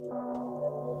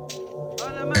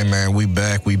Hey man, we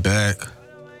back.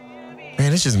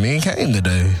 Man, it's just me and Kane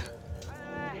today.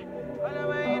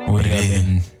 We have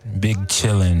been big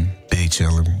chillin'.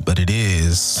 But it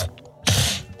is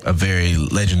a very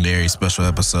legendary special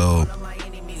episode.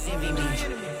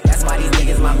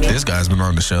 This guy's been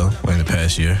on the show in the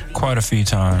past year. Quite a few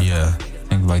times. Yeah.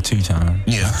 I think like 2 times.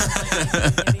 Yeah.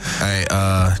 Hey,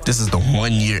 this is the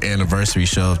 1 year anniversary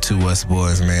show of Two West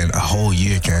Boys, man. A whole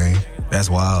year, Kane. That's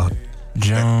wild.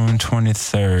 June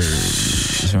 23rd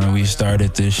is when we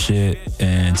started this shit,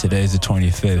 and today's the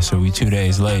 25th, so we 2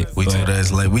 days late. We 2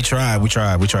 days late. We tried. You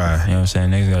know what I'm saying?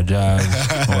 Niggas got jobs,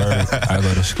 work, I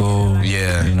go to school.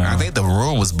 Yeah. You know. I think the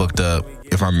room was booked up,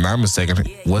 if I'm not mistaken.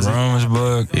 Was it? Room was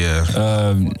booked. Yeah.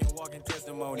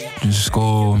 Just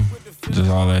school, just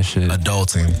all that shit.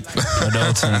 Adulting.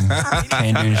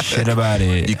 Can't do shit about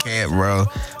it. You can't, bro.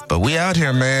 But we out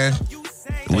here, man.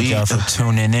 Thank y'all for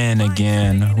tuning in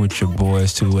again with your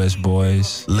boys, Two West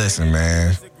Boys. Listen,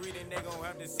 man.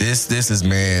 This is,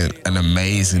 man, an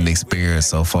amazing experience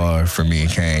so far for me and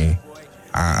Kane.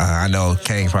 I know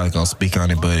Kane probably gonna speak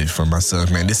on it, but for myself,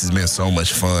 man, this has been so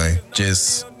much fun.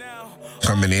 Just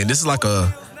coming in. This is like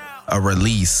a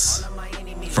release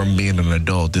from being an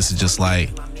adult. This is just like,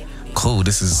 cool,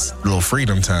 this is a little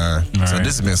freedom time. All so right.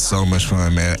 This has been so much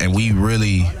fun, man. And we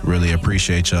really, really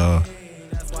appreciate y'all.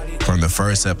 From the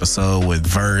first episode with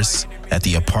Verse at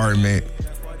the apartment,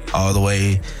 all the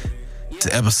way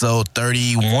to episode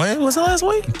 31. Was it last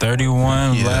week?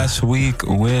 31 Yeah. last week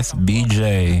with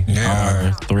BJ.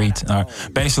 Yeah.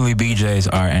 Basically, BJ's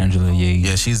our Angela Yee.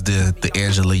 Yeah, she's the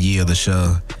Angela Yee of the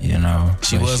show. You know,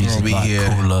 She but was she's gonna be a lot here.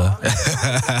 cooler.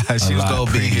 She was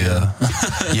gonna be here.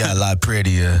 Yeah, a lot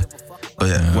prettier.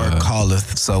 But work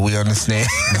calleth, so we understand.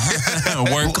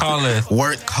 Work calleth.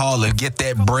 Work calleth. Get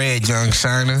that bread, young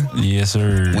shiner. Yes,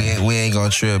 sir. We ain't gonna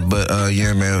trip, but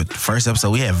yeah, man. First episode,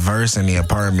 we had Verse in the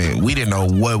apartment. We didn't know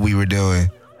what we were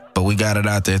doing, but we got it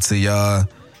out there to y'all.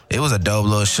 It was a dope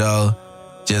little show,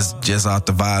 just off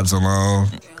the vibes alone.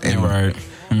 And Right.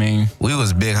 I mean, we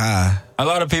was big high. a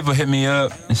lot of people hit me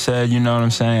up and said, you know what I'm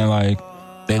saying, like,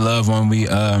 they love when we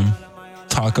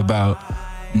talk about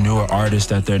newer artists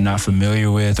that they're not familiar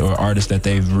with or artists that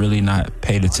they've really not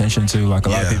paid attention to. Like, a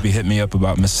lot of Yeah. people hit me up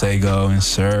about Masego and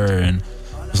Sir, and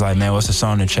it's like, man, what's the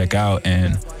song to check out?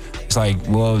 And it's like,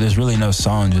 well, there's really no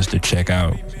song just to check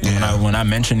out. Yeah. When I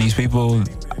mention these people,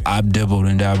 I've dibbled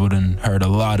and dabbled and heard a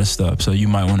lot of stuff, so you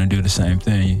might want to do the same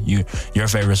thing. Your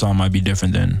favorite song might be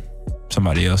different than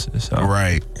somebody else's. So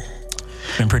Right.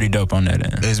 it's been pretty dope on that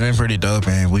end. It's been pretty dope,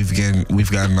 man. We've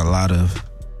gotten a lot of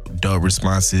dope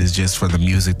responses just for the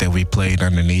music that we played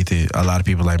underneath it. A lot of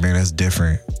people like, man, that's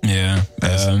different. Yeah,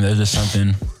 there's just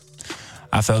something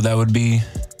I felt that would be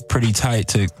pretty tight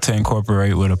to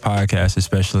incorporate with a podcast,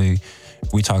 especially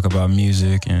we talk about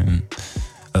music and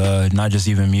not just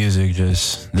even music,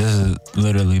 just this is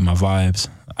literally my vibes.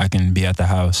 I can be at the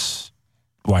house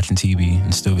watching TV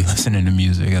and still be listening to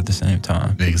music at the same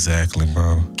time. Exactly,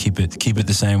 bro. Keep it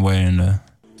the same way in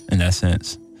that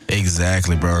sense.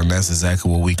 Exactly, bro. And that's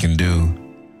exactly what we can do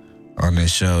on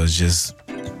this show. Is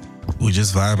we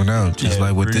just vibing out. Just Yeah,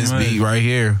 like with this pretty much. beat right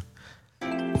here.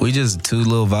 We just two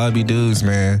little vibey dudes,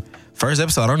 man. First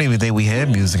episode, I don't even think we had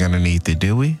music underneath it,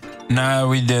 did we? Nah,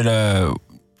 we did.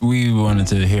 We wanted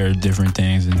to hear different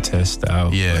things and test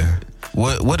out. Yeah.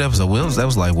 What episode? That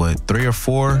was like, what, 3 or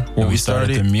 4 when we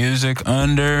started? the music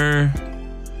under.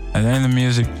 I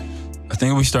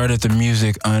think we started the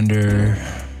music under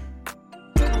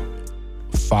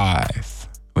 5.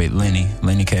 Wait,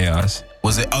 Lenny Chaos.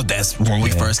 Was it? Oh, that's when we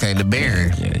first came to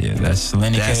Barron. Yeah, that's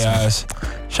Lenny Chaos.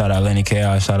 Shout out Lenny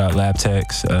Chaos. Shout out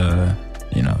Labtex.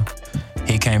 You know,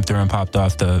 he came through and popped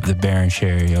off the Baron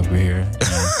Cherry over here.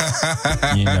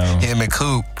 You know, Him and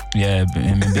Coop. yeah,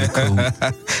 him and Big Cool.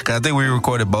 Cause I think we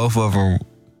recorded both of them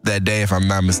that day, if I'm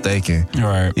not mistaken.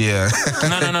 Right. Yeah.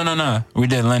 No. We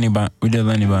did Lenny by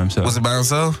himself. Was it by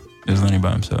himself? It was Lenny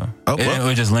by himself. Oh, It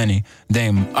was just Lenny.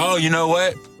 Then, you know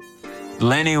what?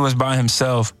 Lenny was by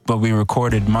himself, but we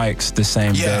recorded mics the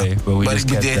same day. But we just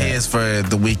kept did that. his for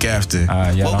the week after.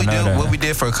 What we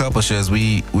did for a couple shows,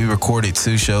 we recorded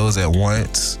 2 shows at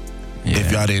once. Yeah.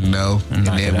 If y'all didn't know, and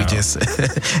Knock then it we out. just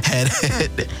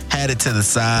had it to the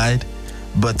side.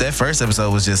 But that first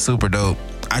episode was just super dope.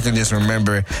 I can just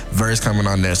remember Verse coming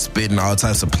on there spitting all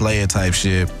types of player type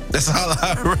shit. That's all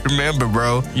I remember,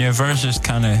 bro. Yeah, Verse is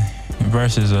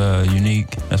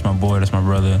unique. That's my boy. That's my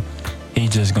brother.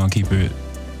 He's just gonna keep it.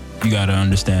 You gotta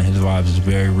understand his vibes is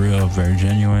very real, very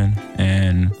genuine,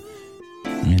 and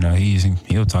you know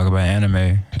he'll talk about anime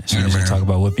as soon as he talk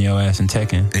about whooping your ass in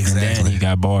Tekken. Exactly. And then he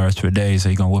got bars for days, so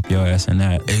he gonna whoop your ass in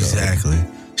that. Exactly.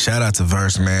 Shout out to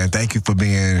Verse, man. Thank you for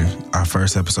being our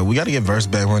first episode. We got to get Verse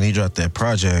back when he dropped that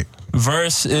project.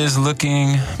 Verse is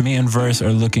me and Verse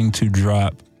are looking to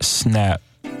drop Snap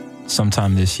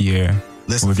sometime this year.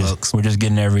 Listen, folks. We're just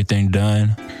getting everything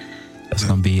done. It's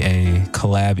going to be a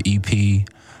collab EP.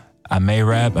 I may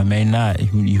rap, I may not.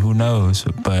 Who knows?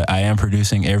 But I am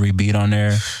producing every beat on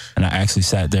there. And I actually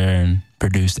sat there and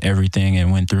produced everything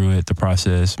and went through it, the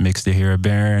process, mixed it here at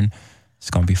Barron. It's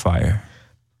going to be fire.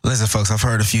 Listen, folks, I've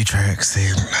heard a few tracks.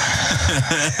 I've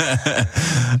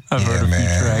heard a few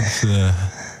tracks.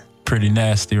 Pretty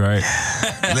nasty, right?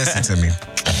 Listen to me.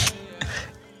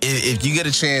 If you get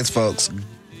a chance, folks,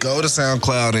 go to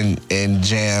SoundCloud and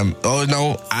jam. Oh,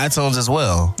 no, iTunes as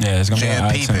well. Yeah, it's going to be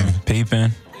on iTunes. Peeping.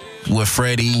 With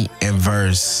Freddie and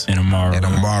Verse. And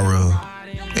Amaru.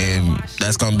 And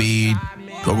that's going to be,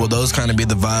 or will those kind of be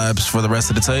the vibes for the rest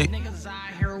of the tape?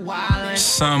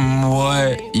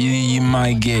 Somewhat. You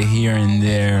might get here and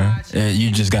there.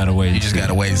 You just gotta wait.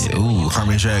 Yeah. Ooh, how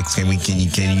many tracks? Can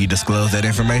you disclose that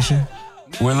information?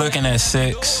 We're looking at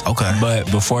 6. Okay.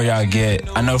 But before y'all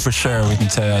I know for sure we can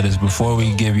tell y'all this. Before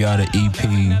we give y'all the EP,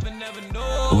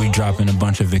 we dropping a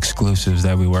bunch of exclusives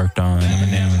that we worked on.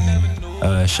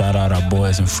 Shout out our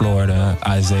boys in Florida,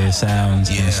 Isaiah Sounds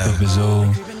and Stupid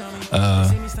Zoo.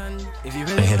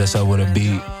 They hit us up with a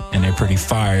beat, and they're pretty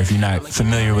fire. If you're not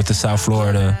familiar with the South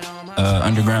Florida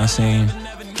underground scene,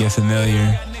 get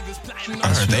familiar.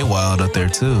 I heard they wild up there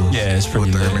too. Yeah, it's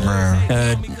pretty lit.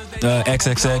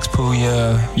 XXX,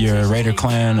 Puya, your Raider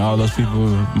Clan, all those people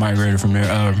migrated from there.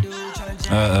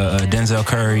 Denzel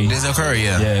Curry.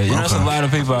 Yeah. Yeah, there's a lot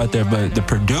of people out there, but the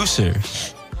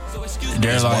producers,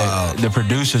 the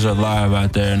producers are live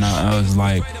out there, and I was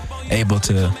like able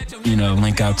to,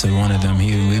 link out to one of them.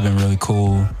 We've been really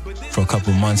cool for a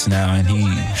couple months now, and he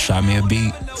shot me a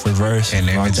beat for Verse and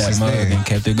brought that mug and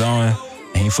kept it going,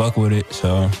 and he fuck with it.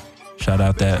 So shout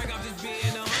out that.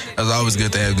 It's always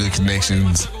good to have good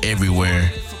connections everywhere.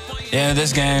 Yeah,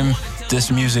 this game, this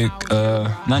music,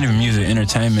 not even music,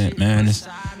 entertainment, man.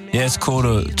 It's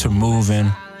cool to move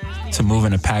in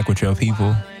a pack with your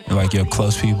people, like your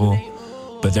close people.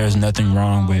 But there's nothing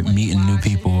wrong with meeting new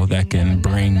people that can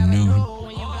bring new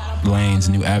lanes,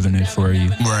 new avenues for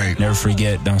you. Right. Never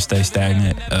forget, don't stay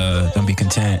stagnant. Don't be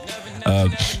content.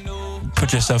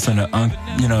 Put yourself in an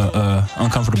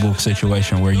uncomfortable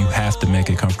situation where you have to make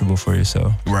it comfortable for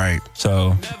yourself. Right.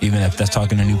 So even if that's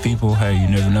talking to new people, hey, you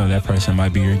never know, that person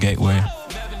might be your gateway.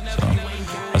 So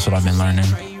that's what I've been learning.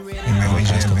 The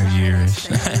past couple years.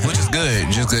 Which is good.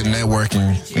 Just good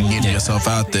networking and getting yourself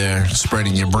out there,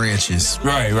 spreading your branches.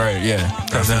 Right, yeah.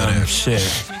 Shit.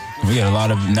 We're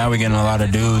getting a lot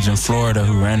of dudes in Florida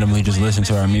who randomly just listen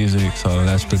to our music, so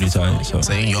that's pretty tight. So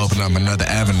you open up another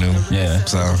avenue. Yeah.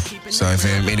 So if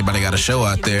anybody got a show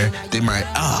out there, they might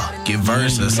get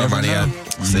Verse or somebody out.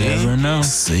 You never know.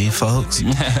 See, folks,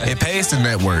 it pays to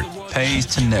network.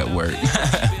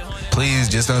 Please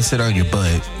just don't sit on your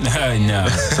butt. No,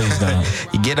 please don't.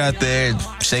 You get out there,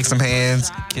 shake some hands,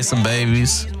 kiss some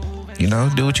babies.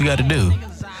 Do what you got to do.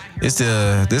 It's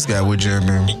this guy we're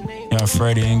jamming.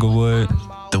 Freddie Englewood,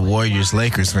 the Warriors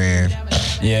Lakers fan.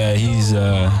 Yeah, he's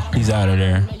out of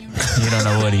there. You don't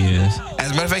know what he is.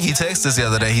 As a matter of fact, he texted us the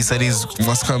other day. He said he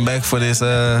wants to come back for this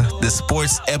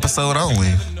sports episode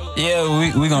only. Yeah,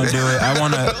 we gonna do it. I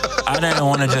didn't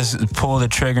wanna just pull the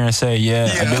trigger and say,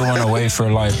 I do wanna wait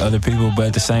for like other people, but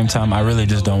at the same time, I really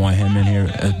just don't want him in here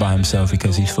by himself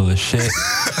because he's full of shit.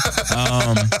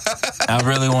 I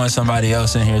really want somebody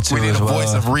else in here too. We need as a well.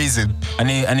 voice of reason. I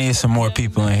need some more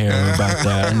people in here about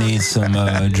that. I need some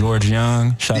George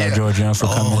Young. Shout out George Young for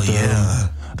coming through.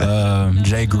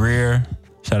 Jay Greer.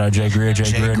 Shout out Jay Greer.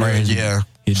 Jay Greer,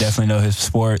 you definitely know his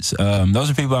sports.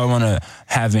 Those are people I want to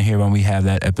have in here when we have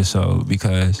that episode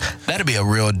because that'd be a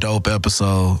real dope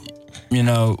episode.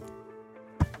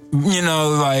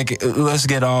 Like let's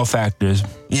get all factors.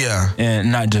 Yeah,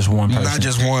 and not just one person. Not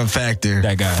just one factor.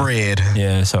 That guy, Fred.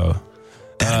 Yeah, so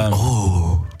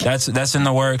that's in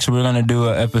the works. We're gonna do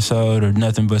an episode of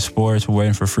nothing but sports. We're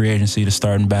waiting for free agency to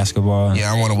start in basketball.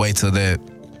 Yeah, I want to wait till that.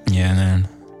 Yeah, and then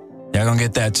y'all gonna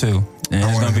get that too, and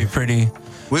it's gonna be pretty.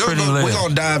 We're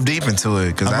gonna dive deep into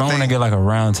it because I want to get like a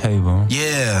round table.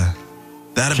 Yeah,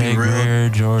 that'll Jay be real. Greer,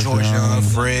 George Young,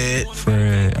 Fred,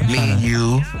 me and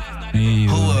you.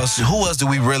 Who else do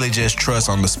we really just trust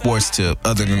on the sports tip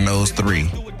other than those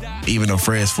three? Even though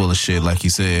Fred's full of shit, like you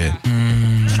said.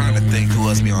 Trying to think who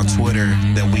else be on Twitter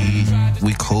that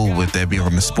we cool with that be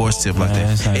on the sports tip like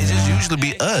that. It just usually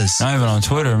be us. Not even on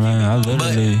Twitter, man.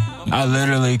 I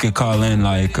literally could call in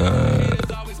like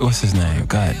what's his name?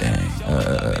 God dang.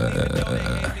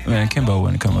 Man, Kimbo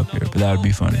wouldn't come up here, but that would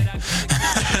be funny.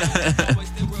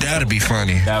 That'd be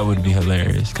funny. That would be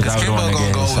hilarious. Because I would want to gonna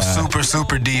get go inside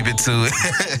super deep into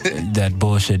it. that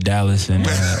bullshit Dallas and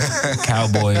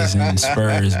Cowboys and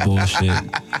Spurs bullshit.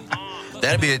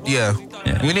 That'd be it. Yeah.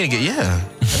 We need to get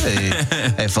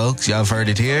Hey, folks, y'all have heard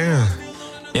it here.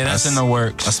 Yeah, that's in the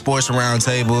works. A sports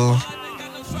roundtable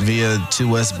via Two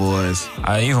West Boys.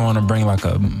 I even want to bring like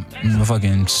a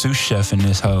fucking sous chef in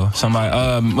this hoe.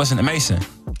 Somebody, what's it, Mason?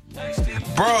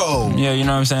 Bro. Yeah, you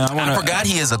know what I'm saying? I forgot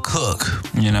he is a cook.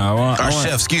 You know, Our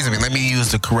chef, excuse me, let me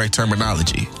use the correct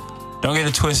terminology. Don't get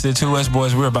it twisted, Two West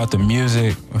Boys, we're about the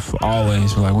music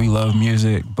always. Like, we love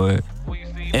music, but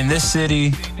in this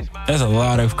city, there's a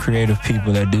lot of creative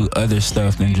people that do other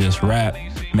stuff than just rap,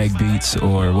 make beats,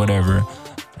 or whatever.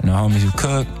 And the homies who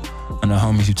cook, and the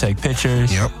homies who take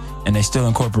pictures. Yep. And they still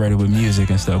incorporate it with music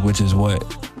and stuff, which is what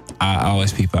I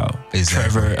always peep out.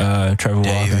 Exactly. Trevor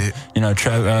Walker. You know,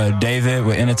 David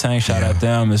with Entertain, shout out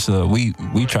them. It's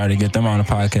we try to get them on the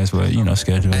podcast, but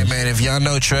schedule. Hey man, if y'all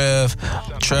know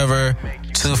Trevor,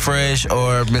 Too Fresh,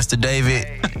 or Mr. David,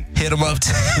 hit them up.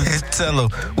 Tell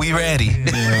them we ready.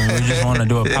 Yeah, we just want to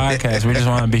do a podcast. We just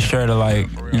want to be sure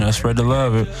to spread the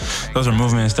love. Those are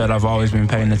movements that I've always been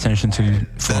paying attention to.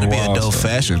 That'd be a dope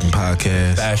fashion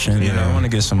podcast. Fashion, I want to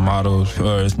get some models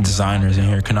or designers in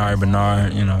here. Kanari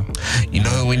Bernard, You know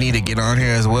who we need to get on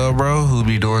here as well, bro? Who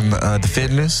be doing the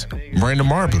fitness? Brandon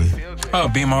Marbley. Oh,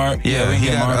 B-Mark. Yeah, we he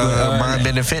can get got Mind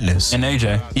Bending Fitness. And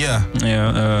AJ. Yeah.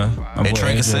 And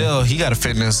Trey Cassell, he got a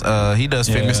fitness. He does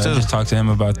fitness too. I just talked to him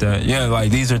about that. Yeah,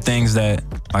 like these are things that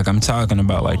I'm talking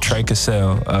about. Like Trey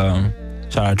Cassell.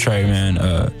 Shout out Trey,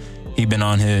 man. He been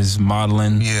on his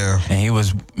modeling. Yeah. And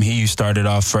he started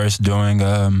off first doing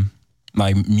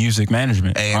like music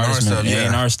management,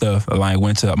 A&R stuff. Like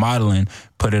went to modeling,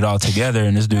 put it all together,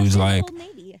 and this dude's like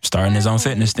starting his own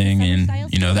fitness thing, and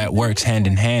that works hand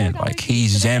in hand. Like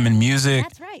he's jamming music,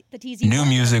 new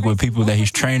music with people that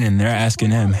he's training. They're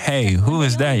asking him, "Hey, who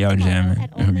is that y'all jamming?"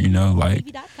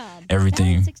 Like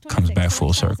everything comes back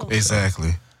full circle.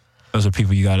 Exactly. Those are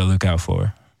people you got to look out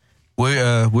for.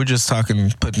 We're just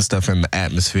putting stuff in the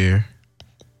atmosphere.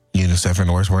 Stuff in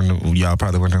the works. Y'all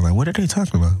probably wondering like, what are they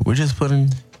talking about? We're just putting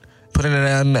it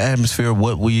out in the atmosphere.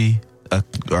 What we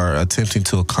are attempting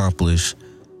to accomplish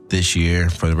this year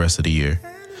for the rest of the year.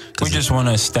 We just want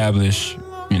to establish,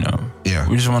 Yeah.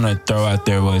 We just want to throw out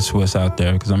there what's out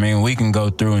there. Because we can go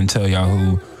through and tell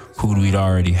y'all who we'd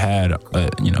already had.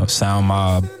 Sound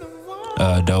Mob,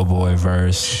 Doughboy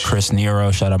verse, Chris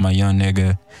Nero. Shout out my young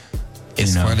nigga.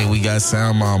 It's funny, we got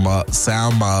Sound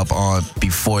Mob on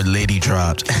before Liddy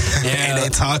dropped. Yeah. And they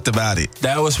talked about it.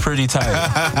 That was pretty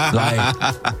tight. Like,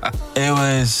 it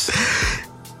was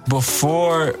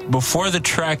before the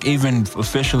track even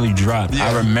officially dropped. Yeah.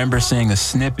 I remember seeing a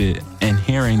snippet and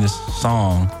hearing this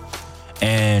song,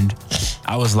 and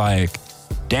I was like,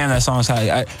 damn, that song's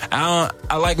tight.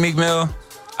 I like Meek Mill.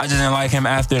 I just didn't like him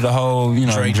after the whole,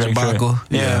 Drake debacle.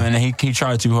 Yeah, and then he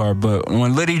tried too hard. But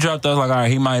when Liddy dropped, I was like, all right,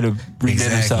 he might have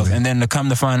redid himself. And then to come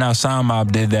to find out Sound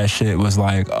Mob did that shit was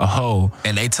like a hoe.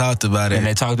 And they talked about it. And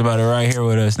they talked about it right here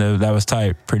with us. That was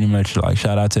tight. Pretty much like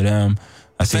shout out to them.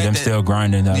 I see them still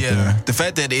grinding out there. The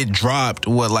fact that it dropped,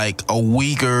 like a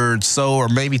week or so, or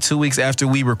maybe 2 weeks after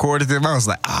we recorded them, I was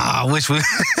like, I wish we...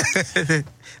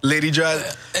 Liddy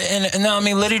dropped... And no,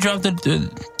 Liddy dropped it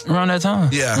around that time.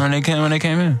 Yeah. When they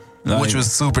came in. Like, which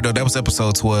was super dope. That was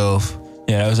episode 12.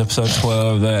 Yeah, that was episode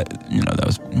 12. That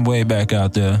was way back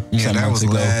out there. Yeah, that was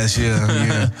last year.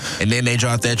 Yeah. And then they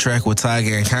dropped that track with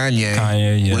Tyga and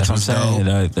Kanye. Which was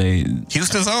dope.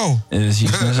 Houston's own. It is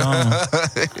Houston's own.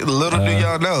 Little do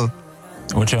y'all know.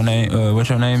 What your name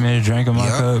is? Drinking my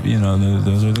cup.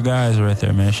 Those are the guys right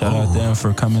there, man. Shout out them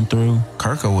for coming through.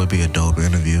 Kirko would be a dope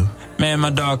interview. Man, my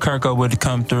dog Kirko would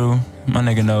come through. My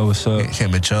nigga know what's up.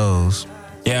 Him and Chose.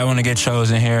 Yeah, I want to get Chose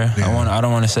in here. Yeah. I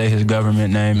don't want to say his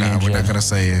government name. Nah, we're not gonna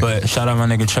say it. But shout out my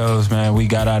nigga Chose, man. We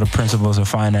got out of Principles of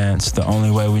Finance the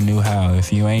only way we knew how.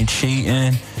 If you ain't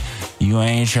cheating, you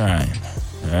ain't trying.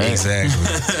 Right? Exactly.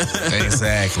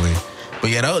 But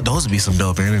yeah, those would be some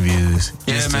dope interviews.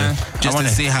 Man. Just to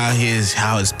see how his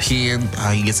pen,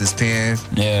 how he gets his pen.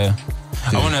 Yeah.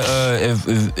 I want to.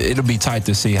 If it'll be tight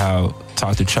to see how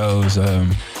Talk to Chose.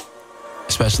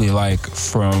 Especially like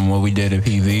from what we did at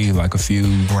PV, like a few,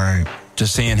 right?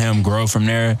 Just seeing him grow from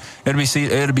there.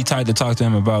 It'll be tight to talk to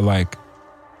him about like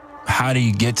how do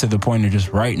you get to the point of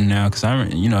just writing now? Because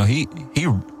he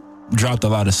dropped a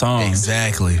lot of songs,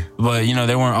 exactly. But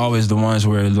they weren't always the ones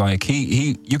where like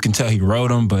he you can tell he wrote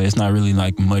them, but it's not really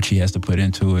like much he has to put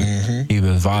into it. Mm-hmm. He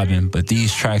was vibing, but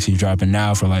these tracks he's dropping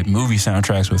now for like movie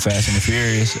soundtracks with Fast and the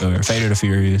Furious or Fate of the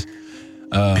Furious.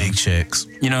 Big checks.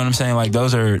 You know what I'm saying? Like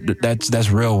that's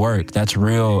real work. That's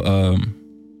real.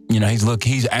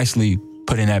 He's actually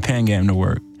putting that pen game to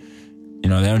work. You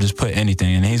know, they don't just put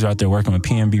anything, and he's out there working with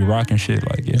PNB Rock and shit.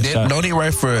 Like, yeah. Don't he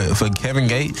write for Kevin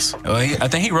Gates? Well, I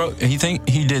think he wrote. He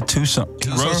did two songs. He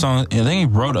wrote songs. I think he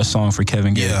wrote a song for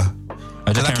Kevin Gates. Yeah.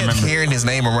 I just I can't kept remember. hearing his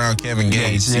name around Kevin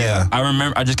Gates. Yeah. I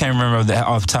remember. I just can't remember that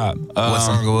off top. What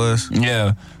song it was?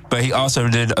 Yeah, but he also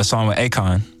did a song with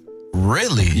Akon.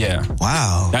 Really? Yeah.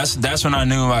 Wow. That's when I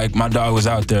knew like my dog was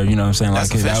out there. You know what I'm saying? Like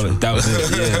that was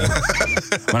it. Yeah.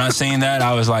 When I seen that,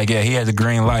 I was like, yeah, he had the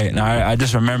green light, and I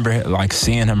just remember like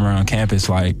seeing him around campus.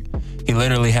 Like he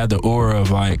literally had the aura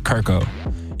of like Kirko.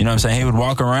 You know what I'm saying? He would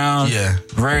walk around,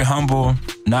 very humble,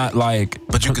 not like,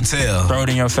 but you can tell, throw it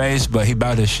in your face. But he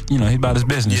about his, he about his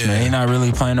business, man. He not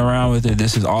really playing around with it.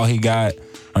 This is all he got,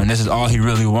 and this is all he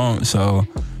really wants. So, you know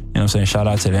what I'm saying? Shout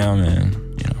out to them, and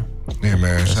yeah,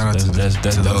 man. Shout out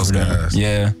to those guys.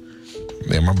 Yeah.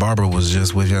 Yeah, my barber was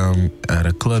just with him at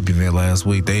a club event last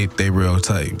week. They real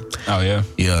tight. Oh yeah.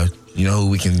 Yeah, you know who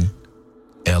we can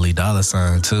Ellie Dollar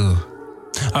sign too.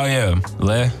 Oh yeah,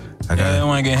 I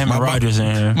want to get him and Rogers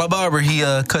in here. My barber, he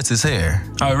cuts his hair.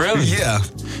 Oh, really? Yeah.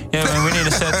 Yeah, man, we need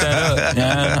to set that up,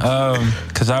 man.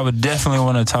 Because I would definitely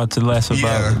want to talk to Les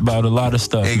about a lot of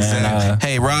stuff, exactly. Man.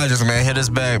 Hey, Rogers, man, hit us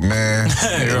back, man.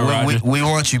 we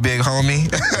want you, big homie.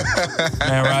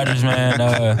 Man, Rogers,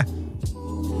 man,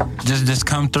 just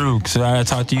come through, because I gotta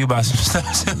talk to you about some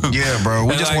stuff too. Yeah, bro,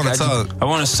 we just want to talk. I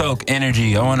want to soak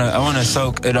energy. I want to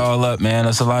soak it all up, man.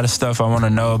 There's a lot of stuff I want to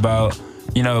know about,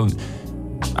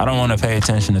 I don't want to pay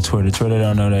attention to Twitter. Twitter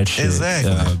don't know that shit.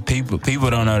 Exactly.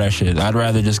 People don't know that shit. I'd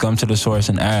rather just come to the source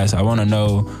and ask. I want to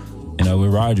know,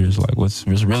 with Rogers, like what's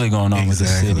really going on with the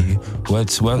city.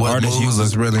 What artists moves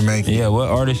is really making. Yeah, what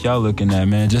artists y'all looking at,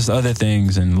 man? Just other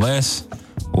things and less.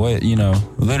 What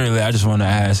literally, I just want to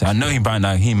ask. I know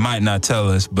he might not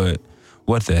tell us, but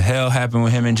what the hell happened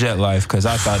with him in Jet Life? Because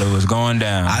I thought it was going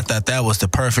down. I thought that was the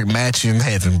perfect match in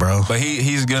heaven, bro. But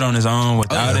he's good on his own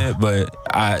without it. But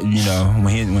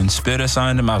when Spitter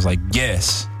signed him, I was like,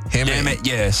 yes.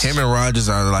 Yes. Him and Rogers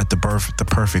are like the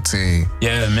perfect team.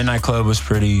 Yeah, Midnight Club was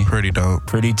pretty dope,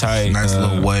 pretty tight. Nice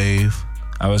little wave.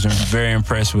 I was very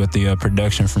impressed with the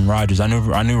production from Rogers. I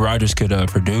knew Rogers could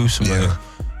produce, but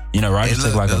Rogers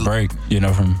took like a break.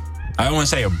 From I don't want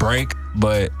to say a break,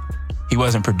 but he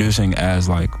wasn't producing as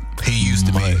like he used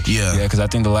to be. Yeah, because I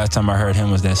think the last time I heard him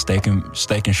was that Steak and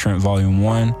Shrimp Volume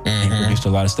 1. Mm-hmm. He produced a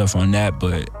lot of stuff on that,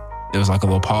 but it was like a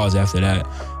little pause after that,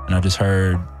 and I just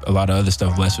heard a lot of other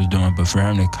stuff Les was doing. But for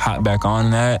him to hop back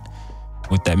on that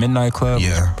with that Midnight Club,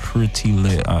 was pretty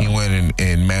lit. He went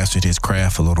and mastered his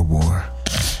craft a little more.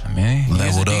 Man,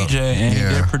 he's a DJ and he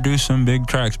did produce some big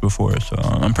tracks before, so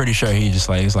I'm pretty sure he just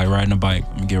it's like riding a bike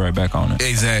and get right back on it.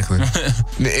 Exactly.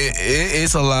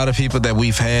 It's a lot of people that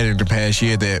we've had in the past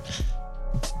year that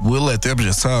we'll let them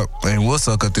just talk and we'll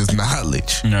suck up this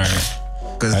knowledge. Right.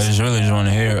 I just want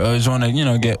to hear. I just want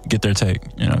to get their take.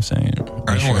 You know what I'm saying?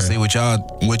 I just want to see what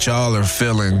y'all are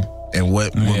feeling and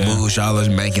what moves y'all are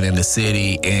making in the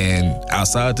city and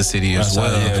outside the city as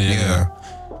well. Yeah.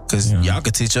 Because y'all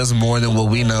could teach us more than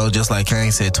what we know. Just like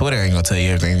Kane said, Twitter ain't gonna tell you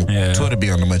everything. Yeah. Twitter be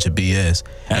on a bunch of BS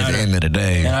at the end of the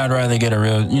day. And I'd rather get a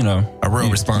real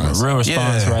response. A real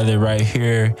response rather right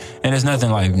here. And it's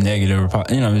nothing like negative.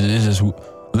 It's just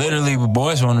literally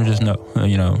boys want to just know.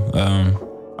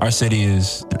 Our city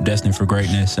is destined for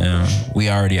greatness, and we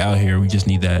already out here. We just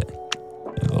need that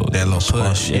little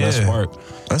push. That spark.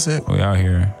 That's it. We out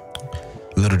here.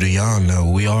 Little do y'all know,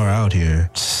 we are out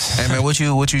here. Hey man, what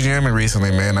you jamming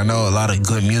recently, man? I know a lot of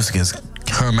good music has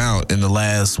come out in the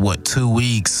last 2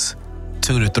 weeks,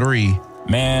 2 to 3.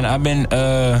 Man,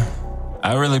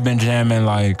 I really been jamming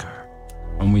like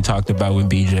when we talked about with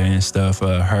BJ and stuff.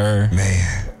 Her,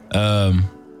 man,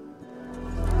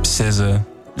 SZA,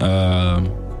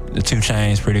 the 2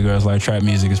 Chainz, Pretty Girls Like Trap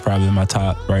Music is probably my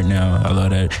top right now. I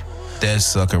love that. That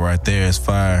sucker right there is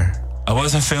fire. I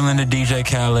wasn't feeling the DJ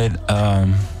Khaled.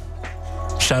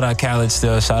 Shout out Khaled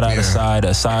still. Shout out Aside.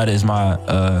 Aside is my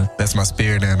that's my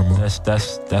spirit animal.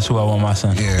 That's who I want my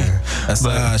son. Yeah.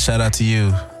 Aside, shout out to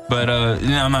you. But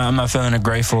I'm not feeling it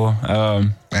grateful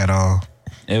at all.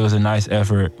 It was a nice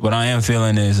effort. What I am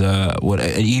feeling is what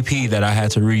an EP that I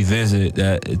had to revisit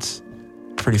that it's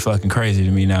pretty fucking crazy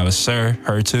to me now. It's Sir,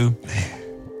 Her Too.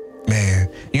 Man,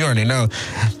 you already know.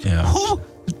 Yeah. Who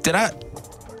did I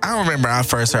don't remember I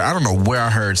first heard. I don't know where I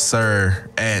heard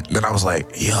Sir at. Then I was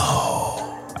like, yo.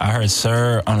 I heard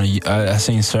Sir I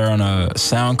seen Sir on a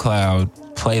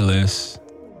SoundCloud playlist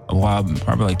a while,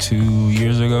 probably like 2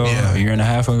 years ago, a year and a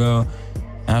half ago.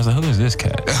 And I was like, who is this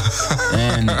cat?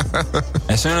 And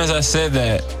as soon as I said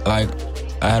that, like,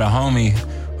 I had a homie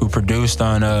who produced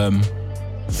on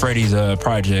Freddie's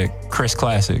project, Chris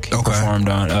Classic. He performed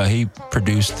on. He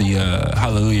produced the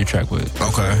Hallelujah track with.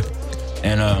 Okay.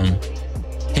 And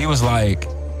he was like,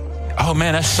 "Oh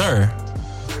man, that's Sir."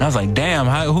 And I was like, "Damn,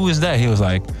 who is that?" He was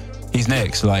like, "He's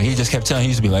next." Like he just kept telling. He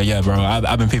used to be like, "Yeah, bro,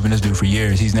 I've been peeping this dude for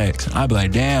years. He's next." And I'd be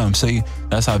like, "Damn." See,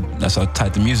 that's how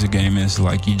tight the music game is.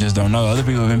 Like you just don't know. Other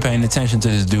people have been paying attention to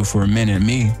this dude for a minute.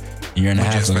 Me, a year and a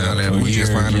half ago. We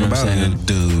just found out about it,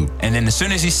 dude. And then as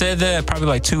soon as he said that, probably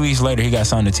like 2 weeks later, he got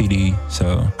signed to TD.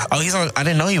 So he's on. I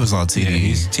didn't know he was on TD.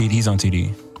 Yeah, he's on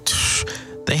TD.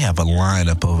 They have a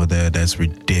lineup over there that's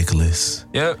ridiculous.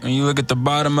 Yep, and you look at the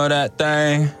bottom of that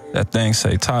thing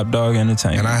say Top Dog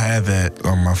Entertainment. And I have that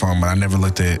on my phone, but I never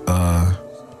looked at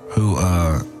who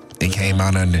it came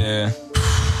out under. Yeah.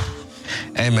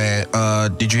 Hey man,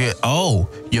 did you hear?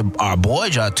 Our boy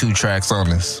dropped 2 tracks on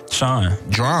this. Sean.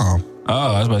 Drum.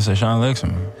 Oh, I was about to say Sean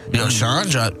Lexman. Yo, Sean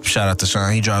dropped. Shout out to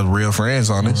Sean. He dropped Real Friends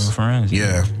on this. Real Friends.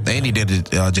 Yeah. And he did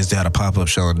it. Just had a pop up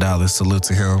show in Dallas. Salute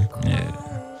to him. Yeah.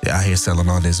 Out here selling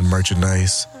all this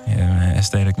merchandise. Yeah, man.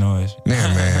 Aesthetic Noise. Yeah,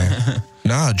 man.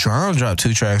 Nah, Drum dropped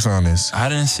 2 tracks on this. I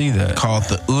didn't see that. Called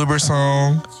the Uber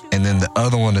song, and then the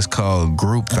other one is called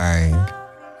Group Thing.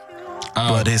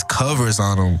 But his covers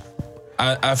on them.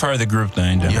 I've heard the Group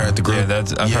Thing. You heard the Group? Yeah,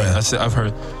 I've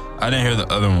heard. I didn't hear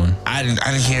the other one. I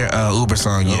didn't hear Uber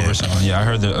song yet. Uber song. Yeah, I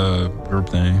heard the Group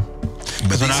Thing.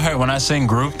 Because when I sing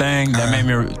Group Thing, that made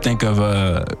me think of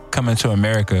Coming to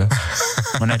America.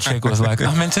 When that chick was like,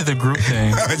 "I'm into the group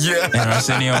thing." Yeah. And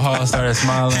Arsenio Hall started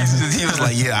smiling. He was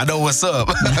like, "Yeah, I know what's up."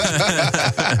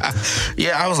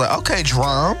 Yeah, I was like, "Okay,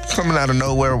 Drum coming out of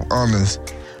nowhere on this,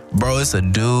 bro." It's a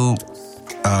dude.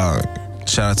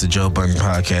 Shout out to Joe Budden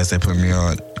podcast they put me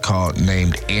on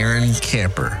named Aaron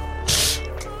Kemper.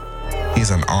 He's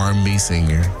an R&B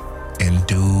singer, and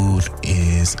dude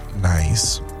is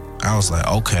nice. I was like,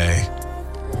 okay.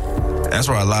 That's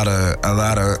where a lot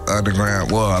of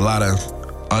underground, a lot of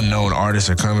unknown artists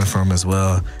are coming from as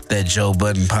well. That Joe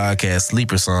Budden podcast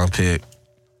sleeper song pick.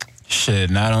 Shit,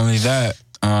 not only that,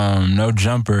 No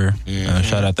Jumper.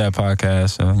 Shout out that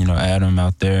podcast. Adam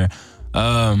out there.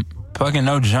 Fucking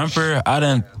No Jumper. I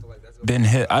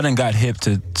done got hip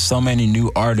to so many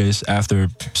new artists after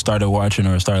started watching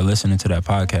or started listening to that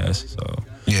podcast. So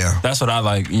yeah, that's what I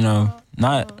like.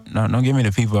 Don't give me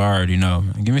the people I already know.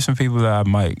 Give me some people that I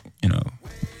might,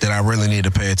 that I really need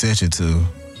to pay attention to.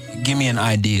 Give me an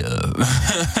idea of.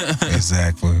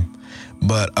 Exactly.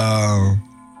 But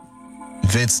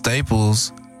Vince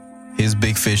Staples, his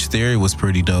Big Fish Theory was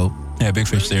pretty dope. Yeah, Big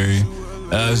Fish Theory.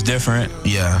 It was different.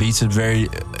 Yeah. Beats are very,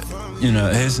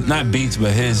 his, not beats,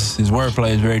 but his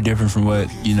wordplay is very different from what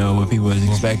people was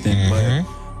expecting. Mm-hmm. But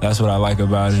that's what I like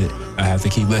about it. I have to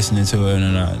keep listening to it,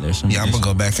 and there's some. Yeah, I'm gonna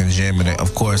go back in the gym, and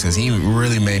of course, because he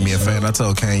really made me a fan. I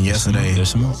told Kane yesterday. There's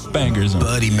some bangers on.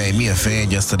 Buddy made me a fan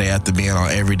yesterday after being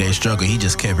on Everyday Struggle. He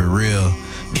just kept it real.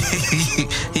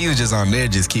 He was just on there,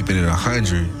 just keeping it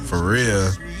 100 for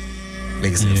real.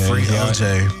 Niggas said free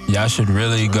OJ. Y'all should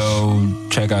really go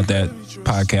check out that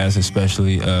podcast,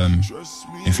 especially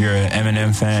if you're an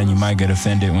Eminem fan. You might get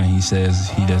offended when he says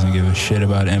he doesn't give a shit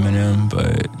about Eminem,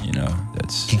 but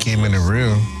that's he keeping it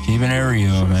real. Keeping it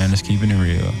real, man. It's keeping it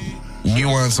real. You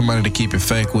want somebody to keep it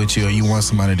fake with you, or you want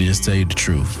somebody to just tell you the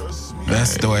truth.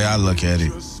 That's the way I look at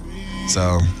it.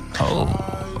 So,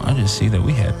 I just see that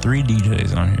we had 3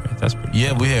 DJs on here. That's pretty.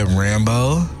 Yeah, we had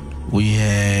Rambo. We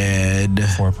had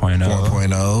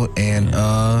 4.0 and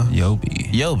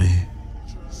Yobi.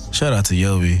 Shout out to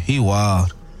Yobi. He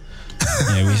wild.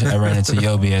 Yeah, I ran into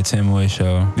Yobi at Tim Wood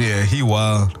show. Yeah, he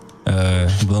wild.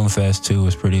 Bloomfest 2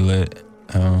 was pretty lit.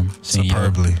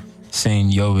 Superbly.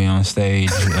 Seeing Yobi on stage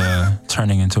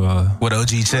turning into a... With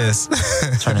OG chest.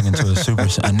 Turning into a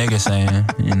nigga saying,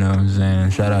 you know what I'm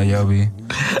saying? Shout out Yobi.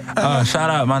 Shout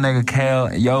out my nigga Kale,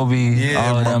 Yobi. Yeah,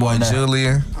 all of them my boy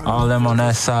Julian. All of them on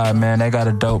that side, man. They got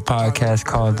a dope podcast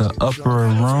called The Upper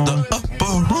Room. The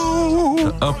Upper Room.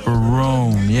 The Upper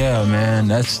Room. Yeah, man.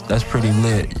 That's pretty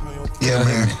lit. Yeah,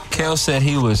 man. Kel said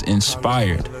he was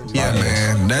inspired. Yeah,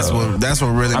 man. That's what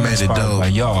really made it dope. By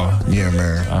y'all. Yeah,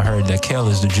 man. I heard that Kel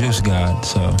is the juice god,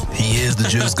 so. He is the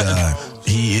juice god.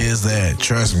 He is that.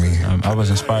 Trust me. I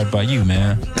was inspired by you,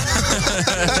 man.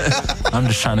 I'm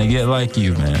just trying to get like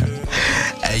you, man.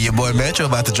 Hey, your boy Metro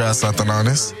about to drop something on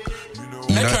us.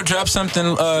 Metro dropped something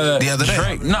the other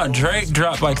day. Drake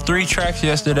dropped like 3 tracks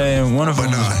yesterday, and one of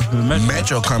them was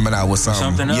Metro coming out with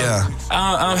something else. Yeah,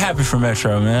 I'm happy for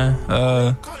Metro, man.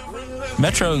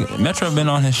 Metro been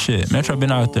on his shit. Metro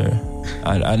been out there.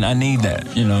 I need that,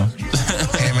 Him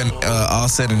and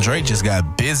Offset and Drake just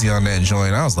got busy on that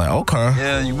joint. I was like, okay.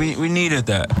 Yeah, we needed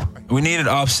that. We needed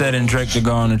Offset and Drake to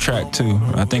go on the track too.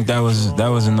 I think that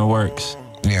was in the works.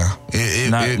 Yeah,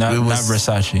 Not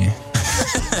Versace.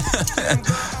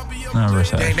 Not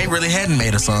Versace. They really hadn't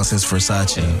made a song since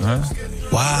Versace. Huh?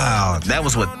 Wow, that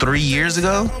was what, 3 years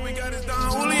ago?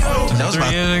 That was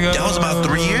about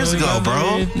 3 years ago,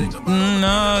 bro.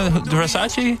 No,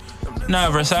 Versace? No,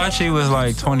 Versace was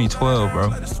like 2012,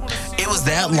 bro. It was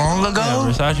that long ago?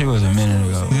 Yeah, Versace was a minute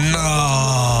ago.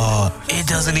 No, it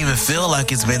doesn't even feel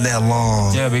like it's been that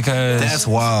long. Yeah, because that's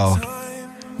wild.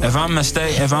 If I'm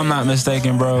not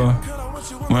mistaken, bro,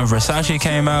 when Versace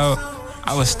came out,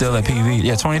 I was still at PV.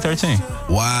 Yeah, 2013.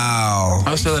 Wow.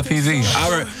 I was still at PV.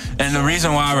 And the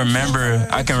reason why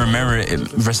I can remember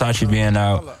Versace being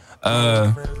out.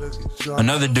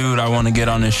 Another dude I want to get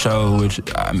on this show, which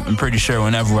I'm pretty sure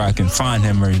whenever I can find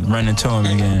him or run into him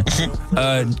again.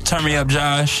 Turn Me Up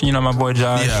Josh, you know my boy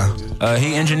Josh. Yeah.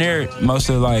 He engineered most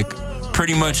of like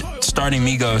pretty much starting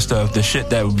Migos stuff, the shit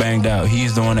that banged out.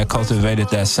 He's the one that cultivated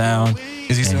that sound.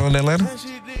 Is he still in Atlanta?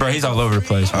 Bro, he's all over the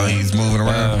place, man. Oh, he's moving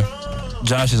around.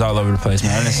 Josh is all over the place,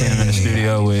 man. I done seen him in the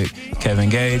studio with Kevin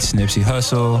Gates, Nipsey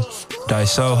Hussle,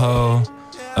 Dice Soho,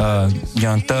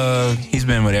 Young Thug. He's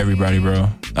been with everybody, bro.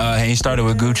 And he started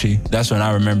with Gucci. That's when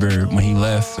I remember when he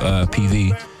left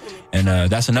PV. And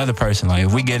that's another person. Like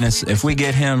if we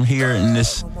get him here in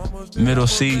this middle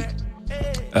seat,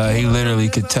 he literally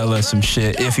could tell us some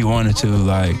shit if he wanted to.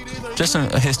 Like just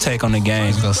his take on the game.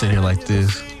 He's gonna sit here like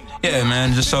this. Yeah,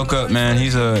 man. Just soak up, man.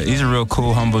 He's a real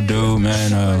cool, humble dude,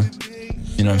 man.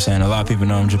 You know what I'm saying? A lot of people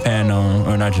know him. Japan know him,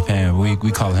 or not Japan.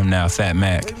 We call him now Fat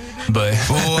Mac. But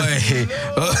wait.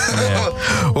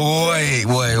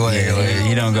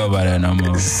 He don't go by that no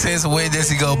more. Since when does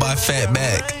he go by Fat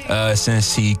Mac?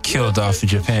 Since he killed off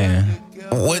Japan.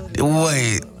 What?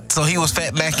 Wait. So he was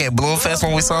Fat Mac at Bloomfest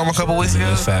when we saw him a couple weeks ago?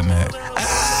 He was Fat Mac.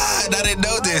 I didn't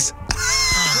know this.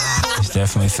 He's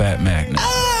definitely Fat Mac now.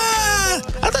 I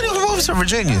thought he was moving to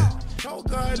Virginia.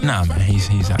 Nah, man, he's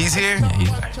here? Yeah, he's there.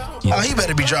 Oh, he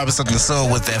better be dropping something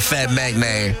soon with that Fat Mac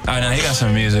name. Oh, no, he got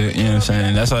some music, you know what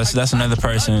I'm saying? That's another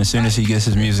person, as soon as he gets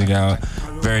his music out,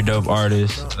 very dope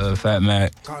artist, Fat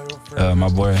Mac, my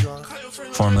boy,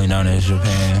 formerly known as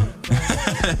Japan.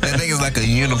 That nigga's like a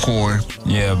unicorn.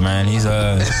 Yeah, man, he's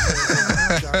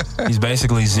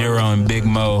basically Zero and Big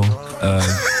Mo.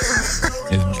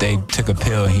 If they took a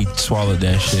pill and he swallowed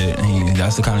that shit, and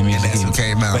that's the kind of music he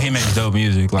came out. But he makes dope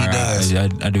music. Like, he does.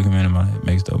 I do commend him on it.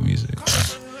 Makes dope music.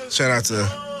 Shout out to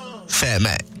Fat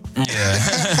Mac. Yeah.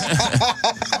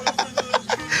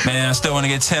 Man, I still want to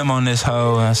get Tim on this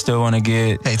hoe. I still want to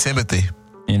get... Hey, Timothy.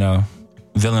 You know,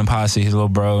 Villain Posse, his little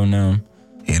bro and them.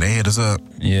 Yeah, they hit us up.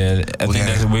 Yeah, I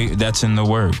think that's in the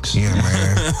works. Yeah,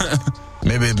 man.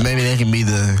 Maybe they can be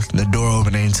the door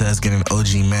opening to us getting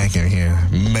OG Mac in here.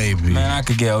 Maybe. Man, I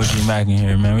could get OG Mac in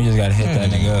here, man. We just gotta hit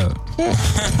that nigga up.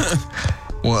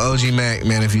 Well, OG Mac,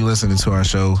 man, if you listening to our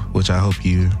show, which I hope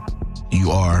you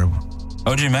are.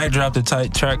 OG Mac dropped a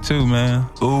tight track too, man.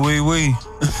 Ooh wee wee.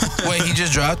 Wait, he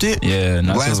just dropped it? Yeah.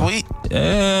 Last week?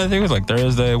 Yeah, I think it was like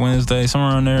Thursday, Wednesday,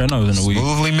 somewhere around there. I know it was in the week.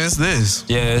 Smoothly missed this.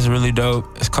 Yeah, it's really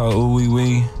dope. It's called Ooh Wee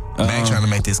Wee. Mac trying to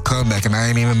make this comeback, and I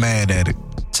ain't even mad at it.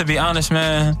 To be honest,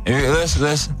 man, let's.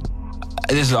 This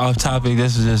is off topic.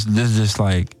 This is just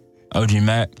like OG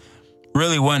Mac.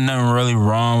 Really wasn't nothing really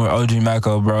wrong with OG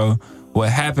Maco, bro. What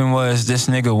happened was this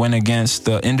nigga went against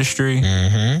the industry,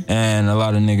 and a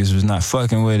lot of niggas was not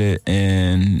fucking with it,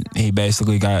 and he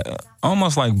basically got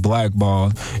almost like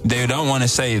blackballed. They don't want to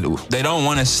say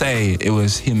it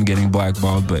was him getting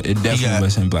blackballed, but it definitely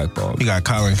was him blackballed. He got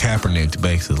Colin Kaepernick,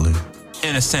 basically,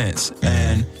 in a sense.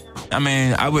 And I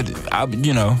mean, I would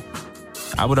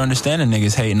understand the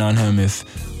niggas hating on him if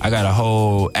I got a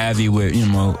whole Avi with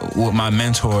my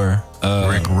mentor,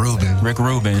 Rick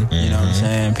Rubin. You know what I'm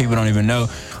saying? People don't even know.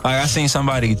 Like, I seen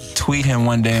somebody tweet him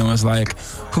one day and was like,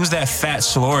 "Who's that fat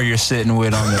slore you're sitting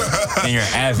with in your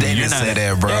Avi?" They didn't say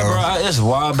that, bro. Yeah, bro. It's a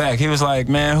while back. He was like,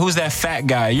 "Man, who's that fat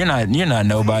guy? You're not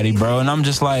nobody, bro." And I'm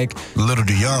just like, little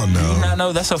do y'all know. You not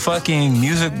know that's a fucking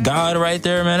music god right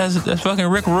there, man. That's fucking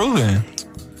Rick Rubin.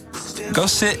 Go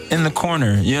sit in the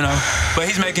corner, you know. But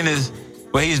he's making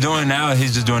what he's doing now,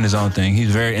 he's just doing his own thing.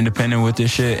 He's very independent with this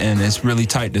shit, and it's really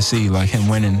tight to see, like, him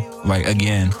winning, like,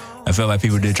 again. I feel like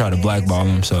people did try to blackball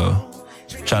him, so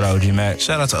shout out OG Mac.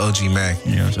 Shout out to OG Mac.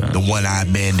 You know what I'm saying? The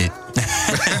one-eyed bandit.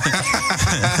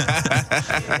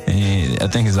 I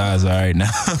think his eyes are all right now.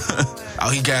 Oh,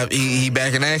 he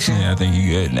back in action? Yeah, I think he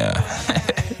good now.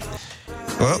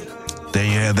 Well, there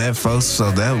you have that, folks.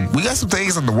 So we got some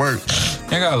things in the work.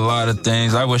 I got a lot of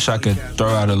things. I wish I could throw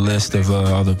out a list of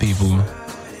other people.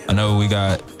 I know we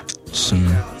got some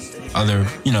other,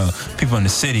 people in the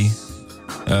city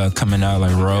coming out,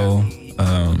 like Roll.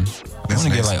 I want to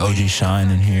get like OG Shine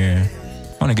in here.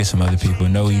 I want to get some other people.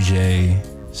 No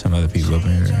EJ, some other people up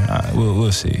in here.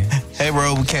 We'll see. Hey,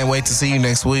 bro, we can't wait to see you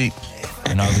next week.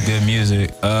 And all the good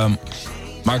music.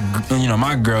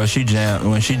 My girl,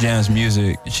 when she jams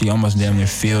music, she almost damn near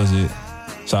feels it.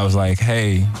 So I was like,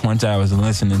 hey, one time I was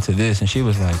listening to this, and she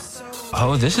was like,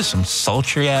 oh, this is some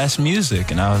sultry ass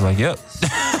music. And I was like, yep.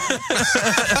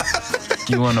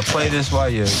 You want to play this while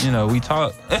we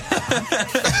talk?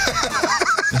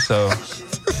 So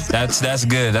that's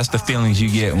good. That's the feelings you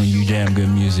get when you jam good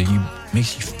music.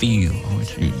 Makes you feel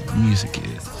what your music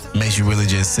is. Makes you really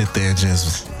just sit there and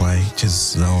just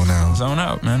zone out. Zone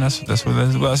out, man. That's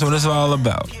what it's all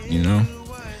about, you know?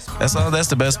 That's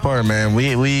the best part, man.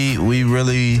 We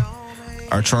really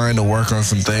are trying to work on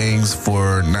some things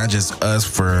for not just us,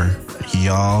 for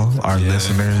y'all, our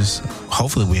listeners.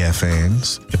 Hopefully we have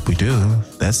fans. If we do,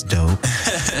 that's dope.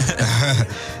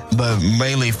 But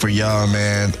mainly for y'all,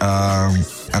 man.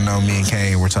 I know me and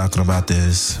Kane were talking about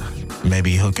this.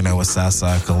 Maybe hooking up with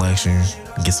Southside Collection,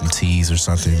 get some teas or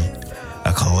something.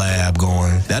 A collab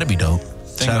going. That'd be dope.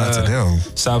 Shout out to them.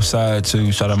 Southside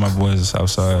too. Shout out my boys at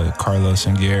Southside, Carlos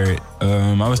and Garrett.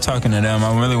 I was talking to them.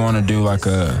 I really want to do like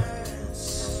a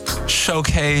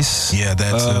showcase. Yeah,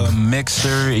 that's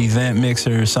event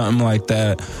mixer, something like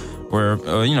that. Where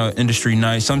industry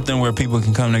night, something where people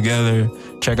can come together,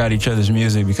 check out each other's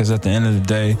music. Because at the end of the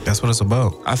day, that's what it's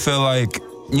about. I feel like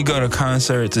you go to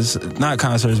concerts. It's not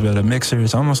concerts, but a mixer.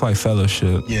 It's almost like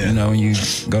fellowship. Yeah. When you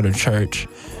go to church,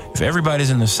 if everybody's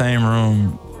in the same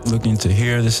room looking to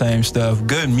hear the same stuff,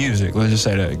 good music, let's just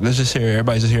say that. Let's just hear,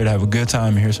 everybody's just here to have a good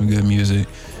time and hear some good music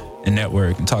and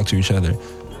network and talk to each other.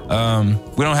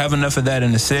 We don't have enough of that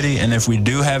in the city, and if we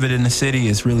do have it in the city,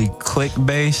 it's really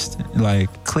click-based, like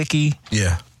clicky.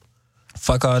 Yeah.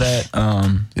 Fuck all that.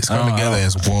 Just come together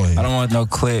as one. I don't want no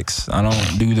clicks. I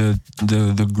don't do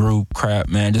the group crap,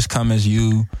 man. Just come as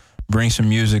you. Bring some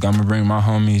music. I'm gonna bring my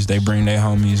homies. They bring their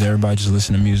homies. Everybody just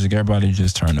listen to music. Everybody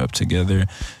just turn up together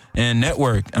and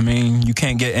network. I mean, you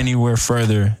can't get anywhere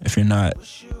further if you're not,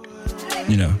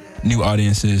 new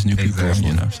audiences, new people.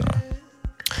 Exactly. So.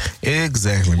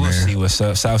 Exactly, We'll man. see what's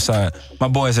up. Southside. My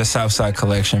boys at Southside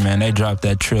Collection, man, they dropped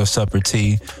that Trill Supper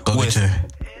Tea. Who was it?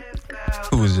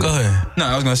 Go ahead. No,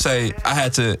 I was gonna say I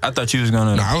thought you was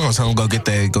gonna. No, I was gonna tell him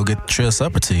go get Trill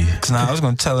Supper Tea. Nah, I was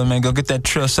gonna tell him, man, go get that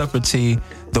Trill Supper Tea,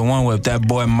 the one with that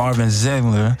boy Marvin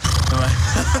Ziegler.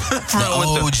 The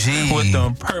OG. With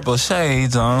them purple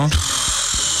shades on.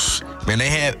 Man, they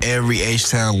have every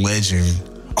H-Town legend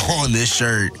on this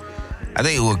shirt. I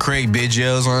think it was Craig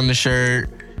Biggio's on the shirt.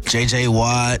 JJ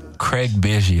Watt. Craig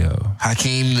Biggio.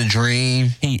 Hakeem the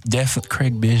Dream.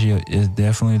 Craig Biggio is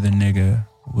definitely the nigga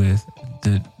with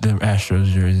the Astros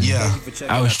jersey. Yeah.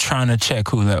 I was trying to check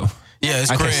who that was. Yeah, it's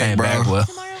I Craig, kept saying bro. Bagwell.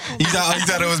 You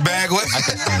thought it was Bagwell? I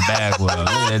kept saying Bagwell. Look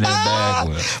at that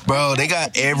Bagwell. Bro, they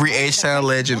got every H-Town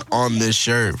legend on this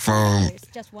shirt, from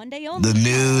the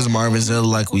news, Marvin Ziegler,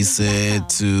 like we said,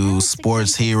 to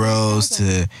sports heroes,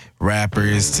 to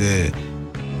rappers, to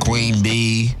Queen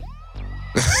Bee.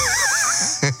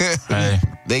 Hey.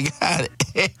 They got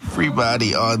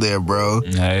everybody on there, bro.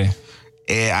 Hey.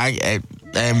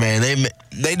 And man,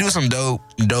 they do some dope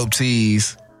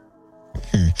tees.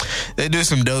 They do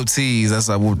some dope tees. That's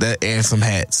like that, and some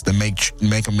hats. The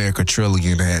Make America Trill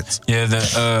Again hats. Yeah,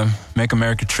 the Make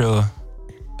America Trill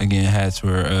Again hats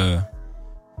were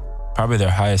probably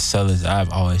their highest sellers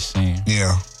I've always seen.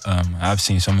 Yeah. I've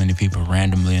seen so many people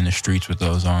randomly in the streets with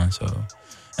those on. So,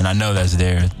 and I know that's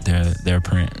their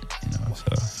print.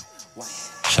 So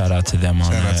shout out to them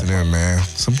on that. Shout out to them, man.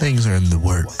 Some things are in the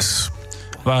works.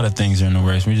 A lot of things are in the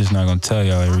works. We're just not gonna tell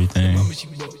y'all everything.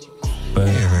 But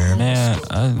yeah, man,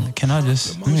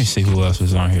 let me see who else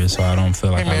was on here so I don't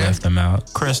feel like I left them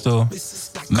out. Crystal,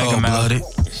 Mega Cold-blooded.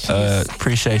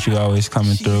 Appreciate you always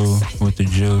coming through with the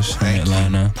juice in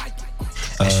Atlanta.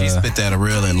 And she spit that a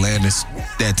real Atlantis,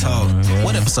 that talk. Yeah.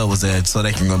 What episode was that? So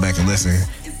they can go back and listen.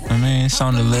 I mean, it's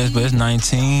on the list, but it's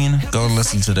 19. Go and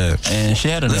listen to that. And she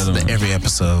had another Listen to one. every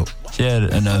episode. She had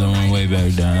another one way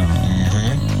back down.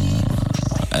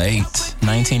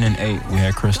 19 and 8. We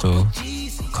had Crystal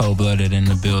Cold-blooded in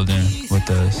the building with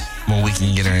us. When we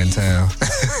can get her in town.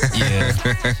 Yeah.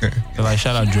 But like,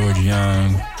 shout out George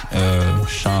Young,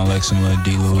 Sean Lexima,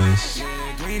 D. Lewis,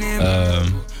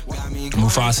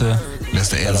 Mufasa.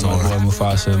 Mr. Shout out my Enzo. boy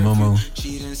Mufasa, Mumu.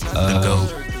 The GOAT.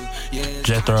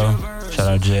 Jethro. Shout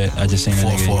out Jet. I just seen that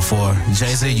nigga. 444.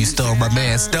 Jay-Z, you stole my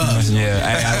man's stuff. Yeah,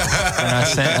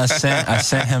 I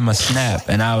sent him a snap,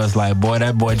 and I was like, boy,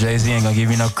 that boy Jay-Z ain't gonna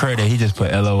give you no credit. He just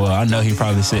put LOL. I know he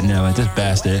probably sitting there like, this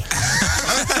bastard.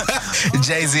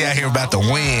 Jay-Z out here about to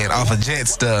win off of Jet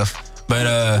stuff. But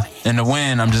in the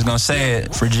win, I'm just gonna say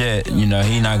it for Jet. You know,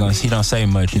 he don't say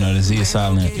much. You know, the Z is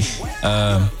silent.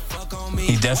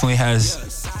 He definitely has.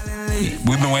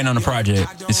 We've been waiting on the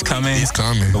project. It's coming. It's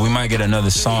coming. But we might get another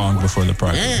song before the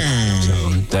project. So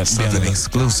that's something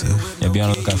exclusive. Yeah, be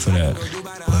on the lookout for that.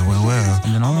 Well.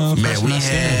 You know, man, we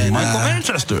had Michael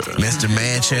Manchester, Mr.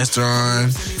 Manchester on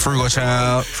Frugal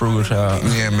Child.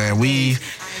 Yeah, man. We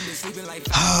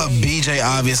BJ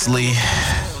obviously.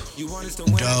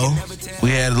 Doe.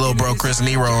 We had little bro Chris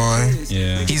Nero on.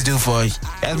 Yeah. He's due for. As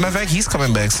a matter of fact, he's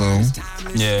coming back soon.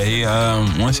 Yeah, he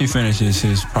once he finishes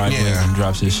his project and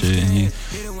drops his shit, and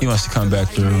he wants to come back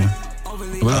through.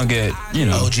 We're gonna get, you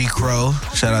know, OG Crow.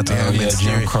 Shout out to him. Yeah,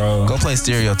 Jim Crow. Go play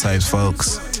Stereotypes,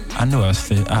 folks. I knew I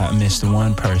missed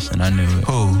one person. I knew it.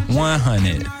 Who?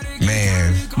 100.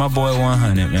 Man. My boy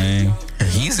 100, man.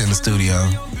 He's in the studio.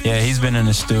 Yeah, he's been in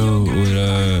the studio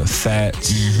with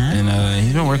Fats, and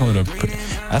he's been working with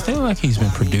I feel like he's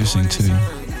been producing too.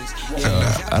 So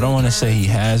I don't want to say he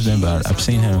has been, but I've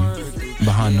seen him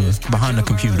behind the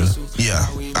computer. Yeah,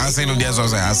 I seen him. That's what I'm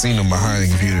saying. I seen him behind the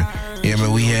computer. Yeah,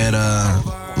 but we had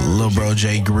little bro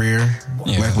Jay Greer,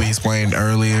 like we explained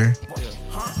earlier.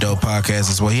 Dope podcast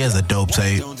as well. He has a dope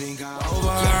tape,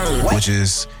 which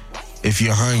is, if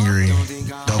you're hungry,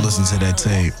 don't listen to that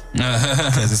tape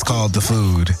because it's called The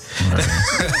Food.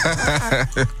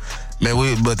 Right.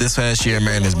 Man, but this past year,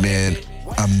 man, has been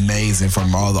amazing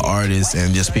from all the artists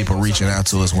and just people reaching out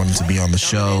to us wanting to be on the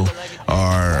show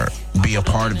or be a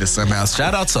part of it somehow.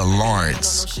 Shout out to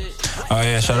Lawrence. Oh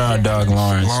yeah, shout out our dog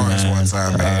Lawrence, man. One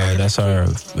time, man. That's our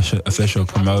official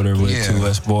promoter with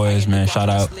 2S Boys, man. Shout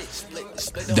out.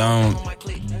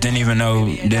 Didn't even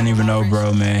know,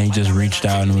 bro, man. He just reached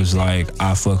out and was like,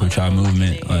 I fuck with y'all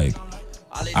movement. Like,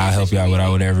 I'll help y'all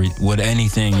with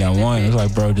anything y'all want. It was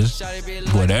like, bro, just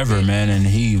whatever, man. And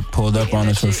he pulled up on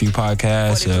us for a few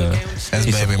podcasts. That's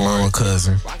baby mama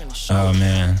cousin. Oh,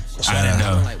 man. I didn't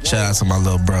know. Shout out to my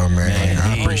little bro, man.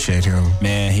 I appreciate him.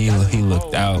 Man, he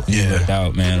looked out. He looked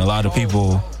out, man. A lot of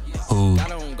people who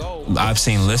I've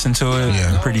seen listen to it.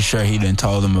 I'm pretty sure he done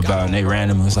told them about it, and they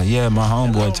randomly was like, yeah, my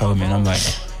homeboy told me. And I'm like,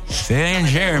 if it ain't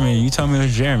Jeremy, you told me it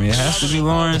was Jeremy. It has to be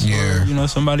Lawrence or, you know,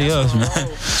 somebody else, man.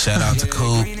 Shout out to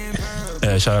Coop.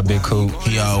 Yeah, shout out Big Coop.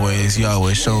 He always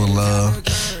showing love.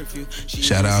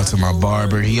 Shout out to my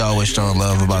barber. He always showing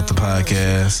love about the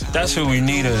podcast. That's who we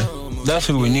need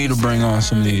to bring on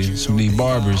some of these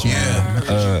barbers,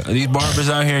 man. These barbers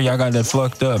out here, y'all got that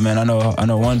fucked up, man. I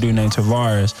know one dude named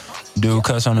Tavares. Dude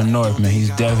cuts on the north, man. He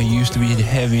used to be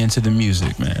heavy into the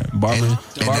music, man.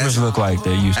 Barbers look like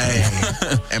they used to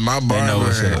be. And my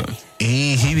barber,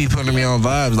 he be putting me on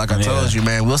vibes. Like I told you,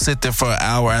 man, we'll sit there for an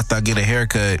hour after I get a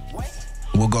haircut.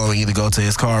 We'll either go to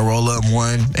his car, roll up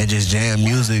one, and just jam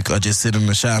music, or just sit in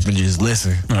the shop and just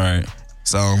listen. All right.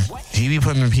 So he be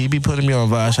putting me on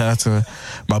vibes. Shout out to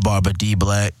my barber D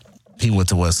Black. He went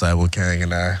to Westside with Kang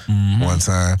and I one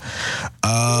time.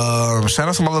 Shout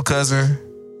out to my little cousin.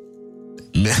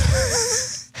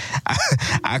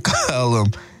 I call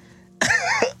him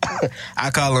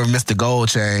Mr. Gold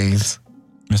Chains.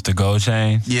 Mr. Gold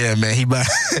Chain? Yeah, man.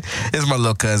 This is my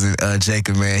little cousin,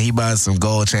 Jacob, man. He bought some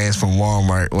gold chains from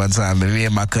Walmart one time, and me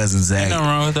and my cousin Zach. Ain't nothing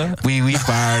wrong with that. We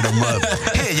fired him up.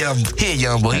 He a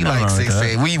young boy. He like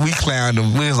 16. We clowned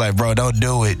him. We was like, bro, don't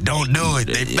do it. Don't do it.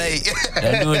 They fake.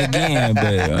 They do it again, but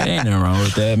ain't nothing wrong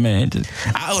with that, man.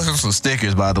 I owe him some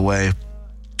stickers, by the way.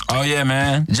 Oh, yeah,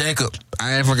 man. Jacob,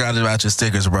 I ain't forgot about your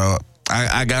stickers, bro.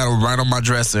 I got them right on my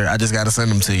dresser. I just got to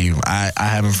send them to you. I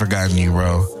haven't forgotten you,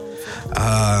 bro.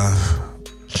 I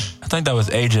think that was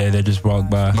AJ that just walked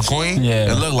by. McQueen?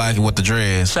 Yeah. It looked like it with the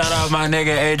dreads. Shout out my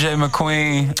nigga AJ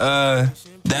McQueen.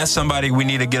 That's somebody we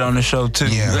need to get on the show, too.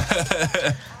 Yeah.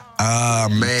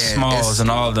 Man. Smalls and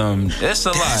all them. It's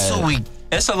a lot.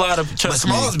 It's a lot of...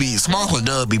 Smalls and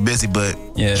Dub be busy, but...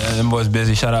 Yeah, them boys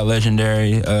busy. Shout out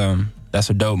Legendary. That's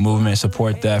a dope movement.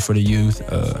 Support that for the youth.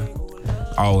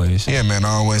 Always. Yeah, man.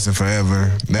 Always and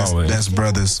forever. That's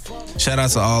brothers. Shout out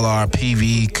to all our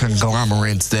PV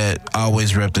conglomerates that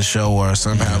always rep the show or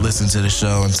somehow listen to the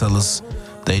show and tell us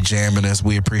they jamming us.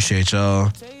 We appreciate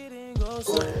y'all.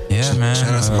 Yeah, man.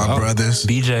 Shout out to my brothers.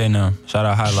 BJ and them. Shout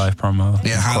out High Life Promo.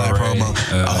 Yeah, High Life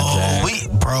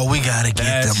Promo. We gotta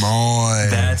get them on.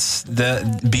 That's the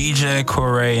BJ,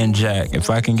 Corey, and Jack. If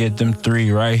I can get them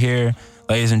three right here,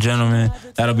 ladies and gentlemen,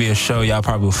 that'll be a show y'all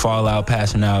probably will fall out,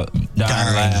 passing out,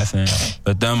 dying laughing.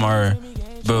 But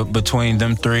between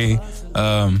them three,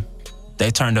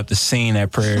 they turned up the scene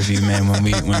at Prairie View, man.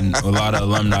 When a lot of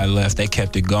alumni left, they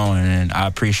kept it going, and I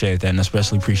appreciate that, and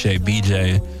especially appreciate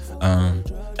BJ.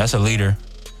 That's a leader.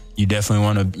 you definitely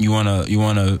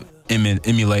want to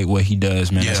emulate what he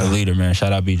does, man. As a leader, man.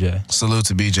 Shout out BJ. Salute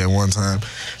to BJ one time.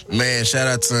 Man, shout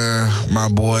out to my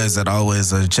boys that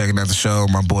always are checking out the show.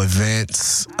 My boy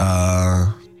Vince,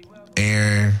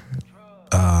 Aaron,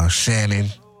 Shannon,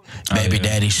 baby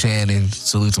daddy Shannon.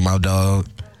 Salute to my dog.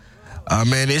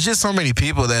 Man, it's just so many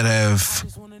people that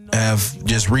have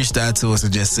just reached out to us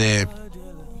and just said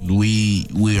we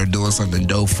are doing something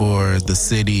dope for the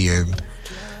city and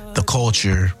the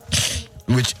culture.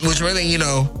 Which really, you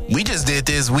know, we just did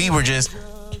this. We were just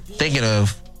thinking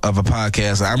of a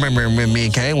podcast. I remember when me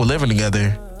and Kane were living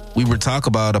together, we would talk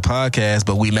about a podcast,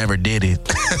 but we never did it.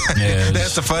 Yeah,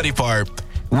 that's the funny part.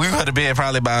 We would have been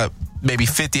probably about maybe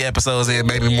 50 episodes in,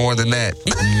 maybe more than that.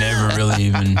 Never really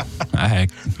even. I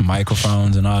had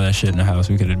microphones and all that shit in the house.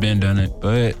 We could have been done it,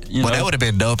 but you know. Well, that would have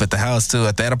been dope at the house too,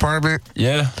 at that apartment.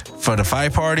 Yeah. For the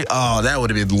fight party. Oh, that would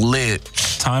have been lit.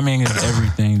 Timing is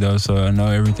everything, though. So I know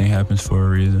everything happens for a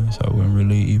reason. So I wasn't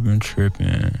really even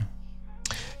tripping.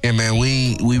 Yeah, man,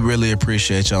 we really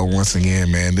appreciate y'all once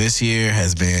again, man. This year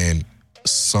has been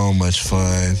so much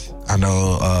fun. I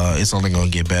know it's only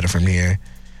gonna get better from here.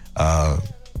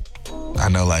 I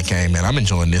know, like, hey, man, I'm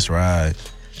enjoying this ride.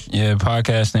 Yeah,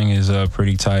 podcasting is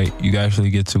pretty tight. You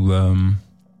actually get to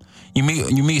you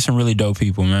meet some really dope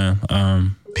people, man.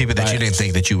 People that you didn't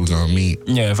think that you were gonna meet.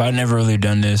 Yeah, if I'd never really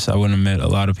done this, I wouldn't have met a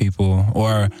lot of people,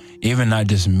 or even not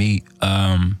just meet,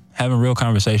 having real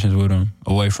conversations with them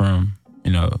away from,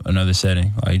 you know, another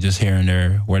setting, like just hearing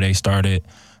where they started,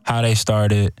 how they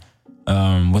started,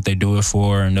 what they do it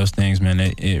for, and those things, man.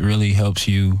 It really helps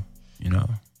you, you know,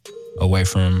 away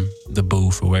from the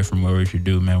booth, away from whatever you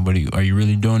do, man. Are you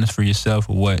really doing this for yourself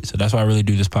or what? So that's why I really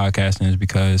do this podcasting, is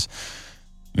because,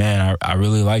 man, I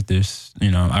really like this.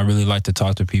 You know, I really like to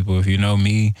talk to people. If you know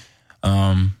me,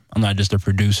 I'm not just a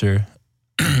producer.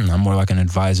 I'm more like an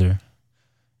advisor.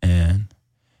 And,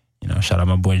 you know, shout out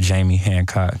my boy Jamie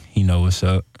Hancock. He know what's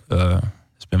up.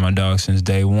 It's been my dog since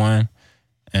day one.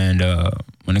 And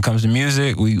when it comes to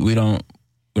music, we don't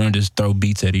just throw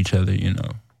beats at each other, you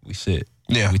know. We sit.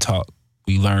 Yeah. We talk.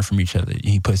 We learn from each other.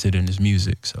 He puts it in his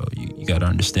music. So you got to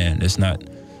understand, this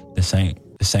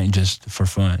ain't just for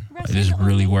fun. Like, this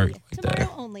really work like that.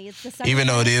 Even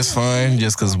though it is fun,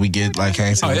 just because we get, like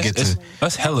Hank said, we get to...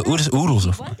 That's hella... Oodles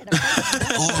are fun.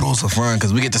 Oodles are fun,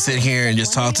 because we get to sit here and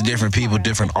just talk to different people,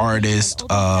 different artists,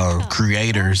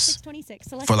 creators,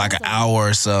 for like an hour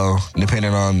or so,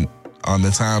 depending on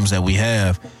the times that we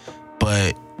have.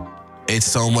 But it's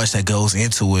so much that goes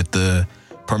into it, the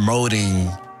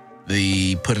promoting,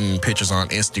 the putting pictures on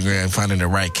Instagram, finding the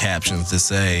right captions to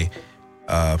say...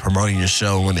 promoting your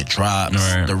show when it drops,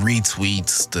 right. The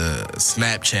retweets, the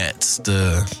Snapchats,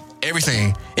 the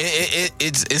everything.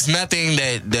 It's nothing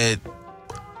that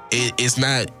it's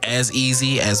not as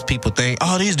easy as people think.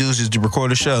 Oh, these dudes just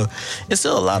record a show. It's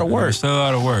still a lot of work. It's still a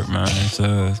lot of work, man. It's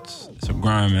a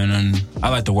grind, man. And I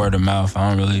like the word of mouth. I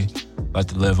don't really like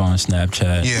to live on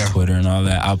Snapchat, Twitter, and all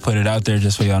that. I'll put it out there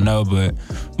just so y'all know, but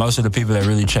most of the people that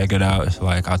really check it out, it's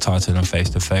like I talk to them face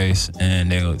to face,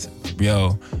 and they go,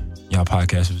 yo, y'all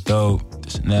podcast was dope,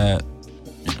 this and that,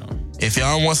 you know. If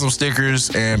y'all want some stickers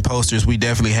and posters, we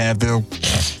definitely have them.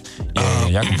 Yeah,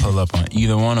 y'all can pull up on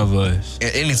either one of us.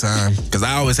 At any time, because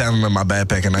I always have them in my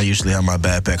backpack, and I usually have my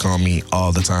backpack on me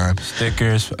all the time.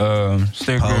 Stickers,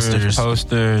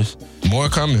 posters. More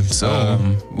coming, so.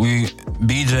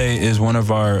 BJ is one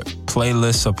of our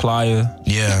playlist supplier.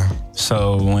 Yeah.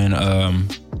 So when...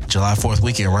 July 4th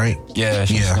weekend, right? Yeah,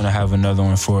 she's going to have another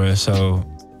one for us, so...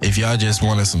 If y'all just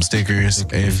wanted some stickers,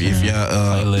 if y'all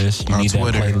playlist, you on need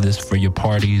Twitter, that playlist for your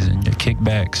parties and your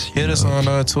kickbacks. Hit us on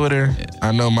Twitter. Yeah.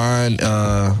 I know mine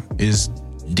is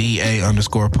DA_Polo_Kang.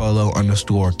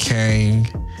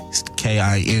 It's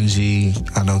KING.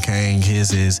 I know Kang.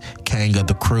 His is Kang of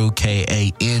the Crew.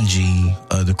 KANG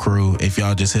of the Crew. If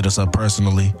y'all just hit us up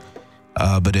personally,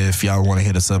 but if y'all want to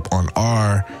hit us up on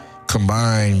our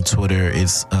combined Twitter,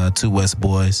 it's 2 West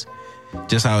Boys.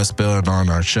 Just how it's spelled on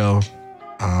our show.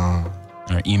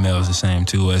 Our email is the same,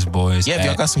 2westboys. Yeah, if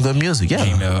y'all got some good music, yeah.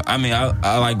 Gmail. I mean,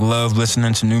 I love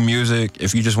listening to new music.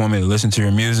 If you just want me to listen to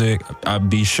your music, I'll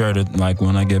be sure to, like,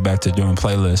 when I get back to doing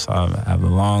playlists, I have a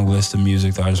long list of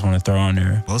music that I just want to throw on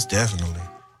there. Most definitely.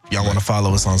 Y'all want to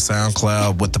follow us on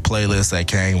SoundCloud with the playlist that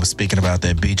Kang was speaking about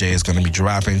that BJ is going to be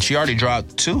dropping. She already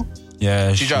dropped 2?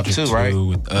 Yeah, she dropped 2, right?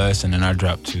 With us, and then I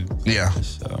dropped 2. Yeah,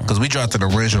 because we dropped an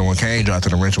original one. Kang dropped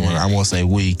an original one. I won't say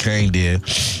we. Kang did.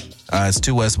 It's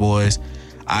 2 West Boys.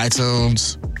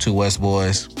 iTunes, 2 West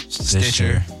Boys.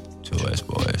 Stitcher, 2 West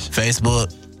Boys.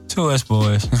 Facebook, Two West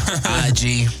boys.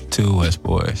 IG. Two West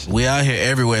boys. We out here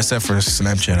everywhere except for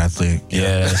Snapchat, I think.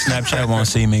 Yeah, Snapchat won't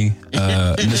see me.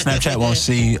 The Snapchat won't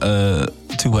see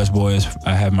Two West boys.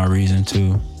 I have my reason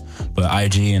to. But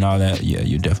IG and all that, yeah,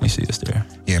 you definitely see us there.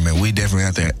 Yeah, man, we definitely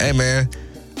out there. Hey, man,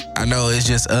 I know it's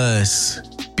just us.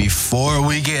 Before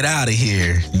we get out of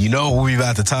here, you know what we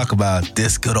about to talk about?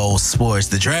 This good old sports.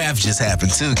 The draft just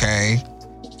happened too, Kane.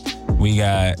 We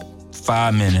got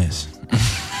 5 minutes.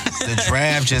 The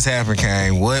draft just happened,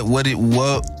 Kane. What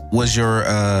was your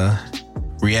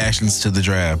reactions to the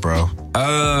draft, bro?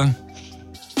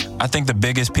 I think the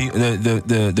biggest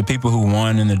the people who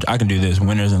won I can do this,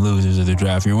 winners and losers of the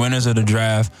draft. Your winners of the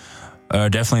draft are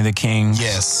definitely the Kings.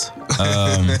 Yes.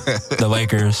 The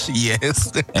Lakers.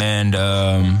 Yes. And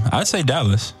I'd say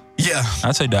Dallas. Yeah.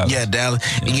 I'd say Dallas. Yeah, Dallas.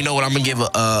 Yeah. And you know what? I'm going to give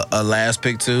a last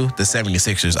pick to? The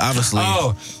 76ers, obviously.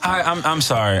 Oh, I'm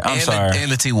sorry. I'm sorry.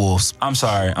 And the T-Wolves. I'm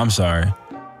sorry.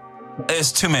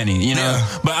 It's too many, you know?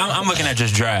 Yeah. But I'm looking at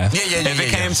just draft. If it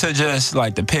came to just,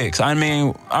 like, the picks, I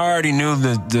mean, I already knew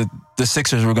the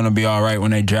Sixers were going to be all right when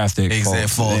they drafted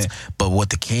Fultz. Yeah. But what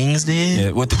the Kings did?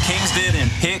 Yeah, what the Kings did in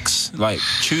picks, like,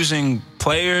 choosing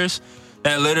players,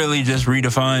 that literally just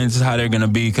redefines how they're going to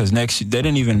be, because next they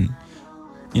didn't even...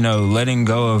 You know, letting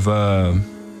go of...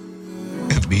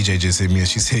 BJ just hit me and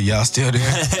she said, y'all still there?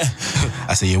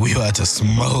 I said, yeah, we about to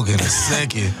smoke in a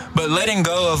second. But letting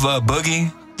go of Boogie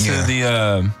to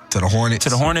the Hornets. To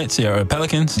the Hornets, yeah, or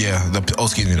Pelicans. Yeah, the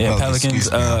Pelicans.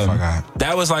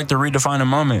 That was like the redefining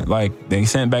moment. Like, they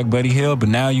sent back Buddy Hield, but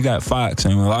now you got Fox.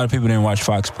 And a lot of people didn't watch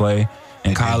Fox play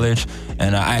in college,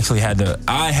 and I actually had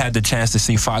the chance to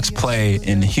see Fox play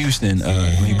in Houston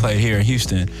when he played here in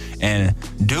Houston, and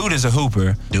dude is a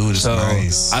hooper. Dude is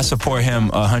nice. I support him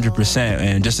 100%,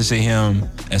 and just to see him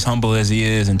as humble as he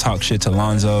is and talk shit to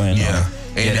Lonzo, and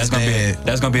that's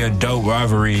gonna be a dope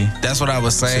rivalry. That's what I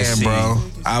was saying, bro.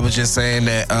 I was just saying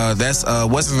that that's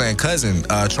what's his name, cousin,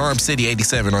 Charm City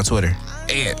 87 on Twitter.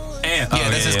 Ant. Yeah,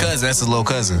 that's his cousin. That's his little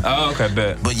cousin. Oh, okay,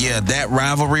 bet. But yeah, that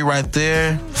rivalry right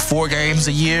there, 4 games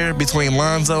a year between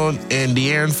Lonzo and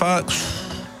De'Aaron Fox.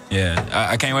 Yeah,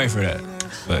 I can't wait for that.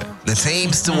 But the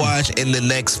teams to watch in the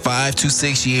next 5 to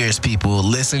 6 years, people,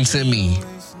 listen to me.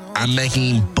 I'm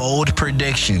making bold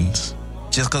predictions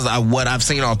just because what I've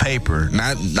seen on paper.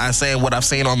 Not saying what I've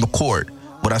seen on the court,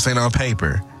 what I've seen on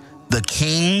paper. The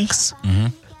Kings,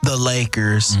 the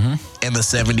Lakers, and the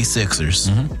 76ers.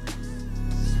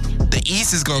 The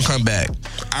East is going to come back.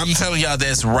 I'm telling y'all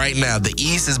this right now. The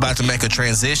East is about to make a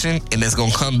transition, and it's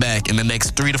going to come back in the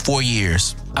next 3 to 4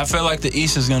 years. I feel like the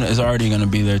East is already going to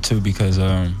be there, too, because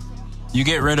you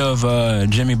get rid of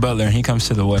Jimmy Butler, and he comes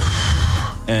to the West.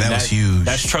 And that was huge.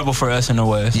 That's trouble for us in the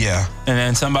West. Yeah. And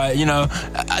then somebody,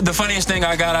 the funniest thing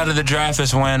I got out of the draft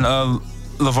is when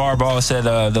LeVar Ball said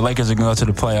the Lakers are going to go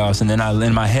to the playoffs, and then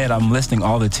in my head, I'm listing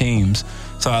all the teams.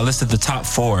 So I listed the top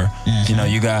 4.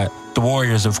 You got the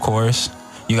Warriors, of course.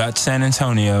 You got San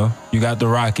Antonio. You got the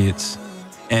Rockets.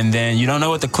 And then you don't know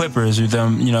what the Clippers are,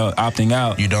 them, opting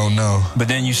out. You don't know. But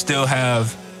then you still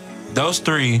have those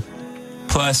 3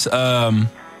 plus,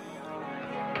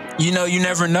 you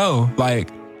never know. Like,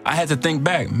 I had to think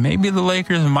back. Maybe the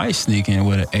Lakers might sneak in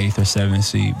with an 8th or 7th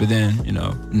seed. But then,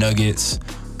 Nuggets,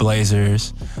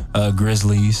 Blazers,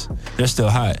 Grizzlies, they're still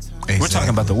hot. Exactly. We're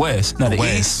talking about the West. Now, the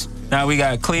East. Now we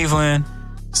got Cleveland.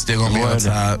 Still gonna be on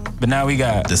top. But now we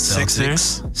got the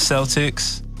Sixers,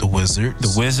 Celtics, the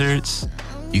Wizards.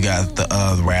 You got the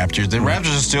Raptors. The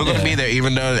Raptors are still gonna be there,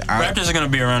 even though Raptors are gonna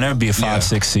be around. That would be a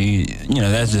 5-6 seed.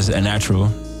 That's just a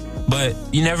natural. But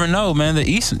you never know, man. The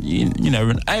East, you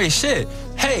never know. Hey, shit.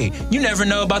 Hey, you never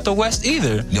know about the West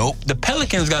either. Nope. The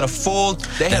Pelicans got a full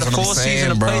season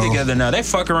to play together now. They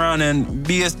fuck around and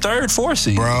be a 3rd, 4th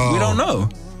seed. Bro. We don't know.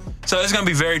 So it's going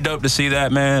to be very dope to see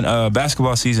that, man.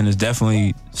 Basketball season is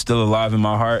definitely still alive in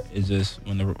my heart. It's just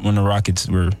when the Rockets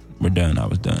were done, I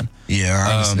was done. Yeah,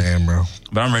 I understand, bro.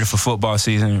 But I'm ready for football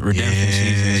season, redemption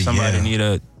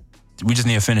season. We just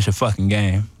need to finish a fucking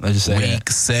game. Let's just say Week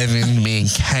 7, me and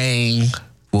Kang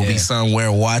will be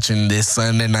somewhere watching this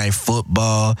Sunday night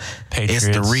football. Patriots,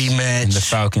 it's the rematch. And the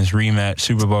Falcons rematch,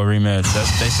 Super Bowl rematch.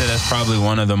 They said that's probably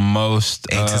one of the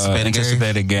most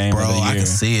anticipated games of the year. I can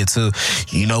see it too.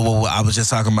 You know what I was just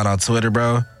talking about on Twitter,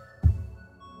 bro?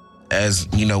 As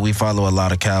you know, we follow a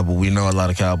lot of Cowboys. We know a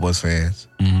lot of Cowboys fans.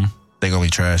 They're going to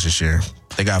be trash this year.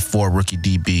 They got 4 rookie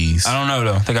DBs. I don't know,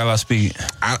 though. They got a lot of speed.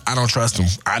 I don't trust them.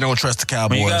 I don't trust the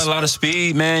Cowboys. When you got a lot of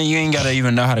speed, man, you ain't got to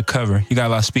even know how to cover. You got a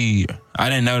lot of speed. I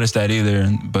didn't notice that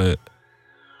either, but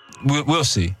we'll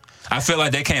see. I feel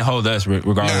like they can't hold us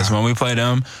regardless. When we play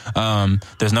them,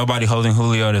 there's nobody holding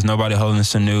Julio. There's nobody holding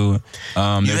Sanu.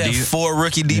 You have 4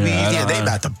 rookie DBs. They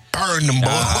about to burn them, boy.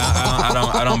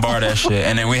 I don't bar that shit.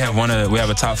 And then we have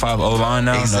a top 5 O-line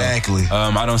now. Exactly.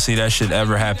 No. I don't see that shit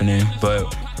ever happening. But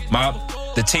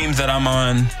the teams that I'm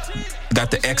on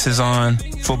got the X's on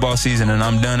football season, and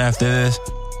I'm done after this.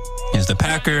 Is the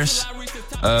Packers,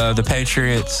 the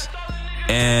Patriots,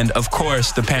 and of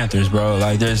course the Panthers, bro.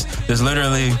 Like there's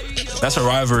literally that's a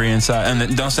rivalry inside.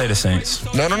 And don't say the Saints.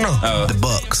 No. The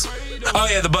Bucks. Oh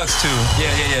yeah, the Bucks too.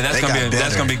 Yeah. That's gonna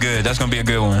be good. That's gonna be a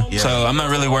good one. Yeah. So I'm not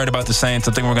really worried about the Saints.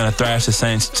 I think we're gonna thrash the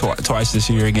Saints twice this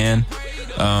year again.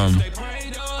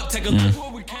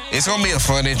 It's gonna be a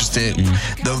fun, interesting.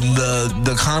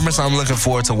 The conference I'm looking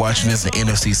forward to watching is the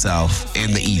NFC South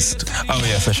and the East. Oh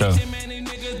yeah, for sure.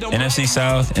 NFC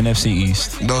South, NFC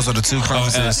East. Those are the 2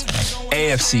 conferences.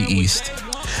 AFC East.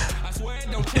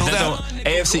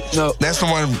 AFC, no. That's the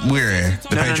one we're in.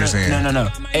 The Patriots in. No.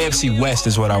 AFC West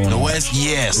is what I want. The West,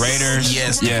 yes. Raiders,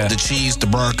 yes. Yeah. The Chiefs, the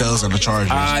Broncos, and the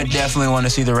Chargers. I definitely want to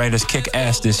see the Raiders kick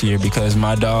ass this year because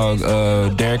my dog,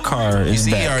 Derek Carr, is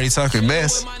back. He already talking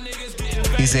mess.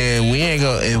 He said we ain't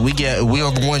gonna. If we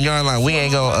on the 1 yard line, we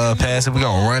ain't gonna pass it. We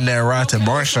gonna run that route to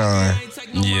Marshawn.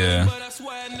 Yeah.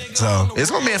 So it's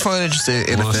gonna be a fun, interesting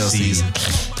NFL season.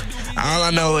 All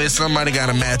I know is somebody got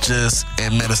to match us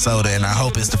in Minnesota, and I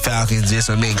hope it's the Falcons, just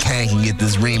so me and Kane can get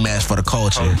this rematch for the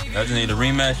culture. I just need a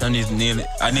rematch. I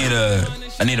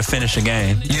need to finish a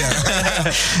game. Yeah.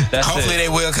 Hopefully they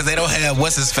will, because they don't have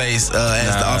what's his face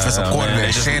as the offensive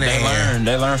coordinator.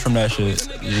 They learn from that shit.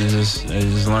 It's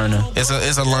just learning.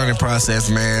 It's a learning process,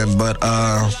 man. But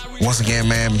once again,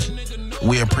 man,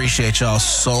 we appreciate y'all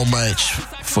so much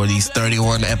for these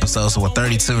 31 episodes. So we're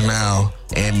 32 now,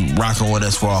 and rocking with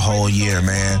us for a whole year,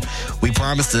 man. We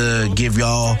promise to give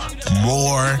y'all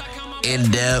more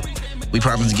in-depth. We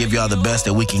promise to give y'all the best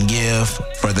that we can give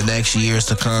for the next years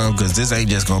to come, because this ain't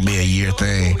just gonna be a year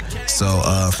thing. So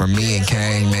for me and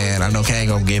Kang, man, I know Kang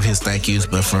gonna give his thank yous,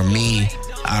 but for me,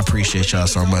 I appreciate y'all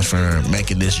so much for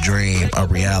making this dream a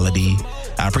reality.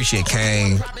 I appreciate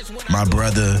Kang, my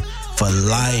brother, for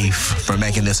life, for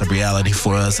making this a reality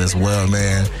for us as well,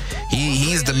 man.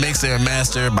 He's the mixer and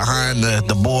master behind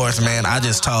the boards, man. I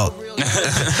just talk.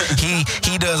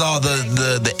 he does all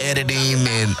the editing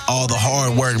and all the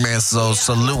hard work, man. So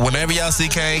salute. Whenever y'all see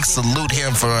Kang, salute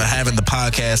him for having the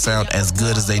podcast sound as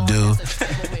good as they do.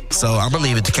 So I'm gonna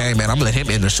leave it to Kang, man. I'm gonna let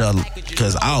him end the show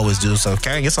because I always do. So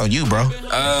Kang, it's on you, bro.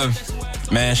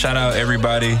 Man, shout out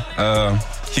everybody.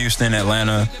 Houston,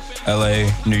 Atlanta,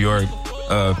 LA, New York.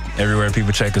 Everywhere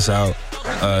people check us out.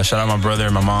 Shout out my brother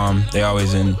and my mom. They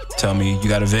always tell me, you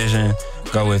got a vision,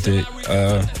 go with it.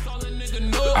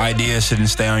 Ideas shouldn't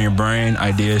stay on your brain.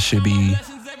 Ideas should be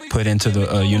put into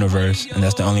the universe, and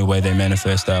that's the only way they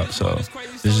manifest out. So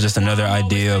this is just another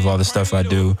idea of all the stuff I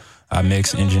do. I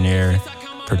mix, engineer,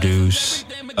 produce,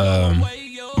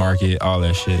 market, all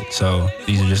that shit. So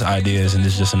these are just ideas, and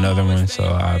this is just another one. So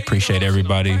I appreciate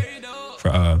everybody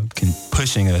for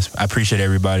pushing us. I appreciate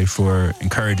everybody for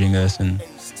encouraging us, and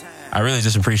I really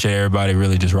just appreciate everybody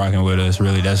really just rocking with us.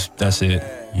 Really, that's it,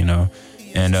 you know.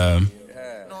 And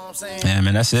yeah,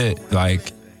 man, that's it.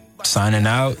 Like, signing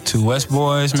out to West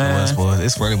Boys, man. West Boys.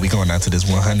 It's funny we going out to this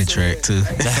 100 track too.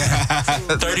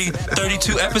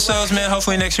 32 episodes, man.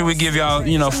 Hopefully next year we give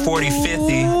y'all, 40,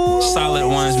 50 solid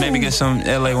ones. Maybe get some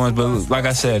LA ones, but like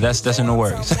I said, that's in the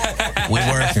works. We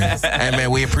working. Hey,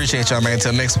 man, we appreciate y'all, man.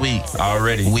 Until next week.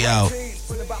 Already. We out.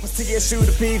 Shoot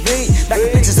the PV,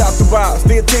 knocking bitches off the wall.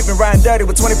 Still tipping, riding dirty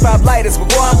with 25 lighters, but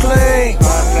boy, I'm clean.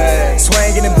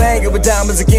 Swinging and banging with diamonds again.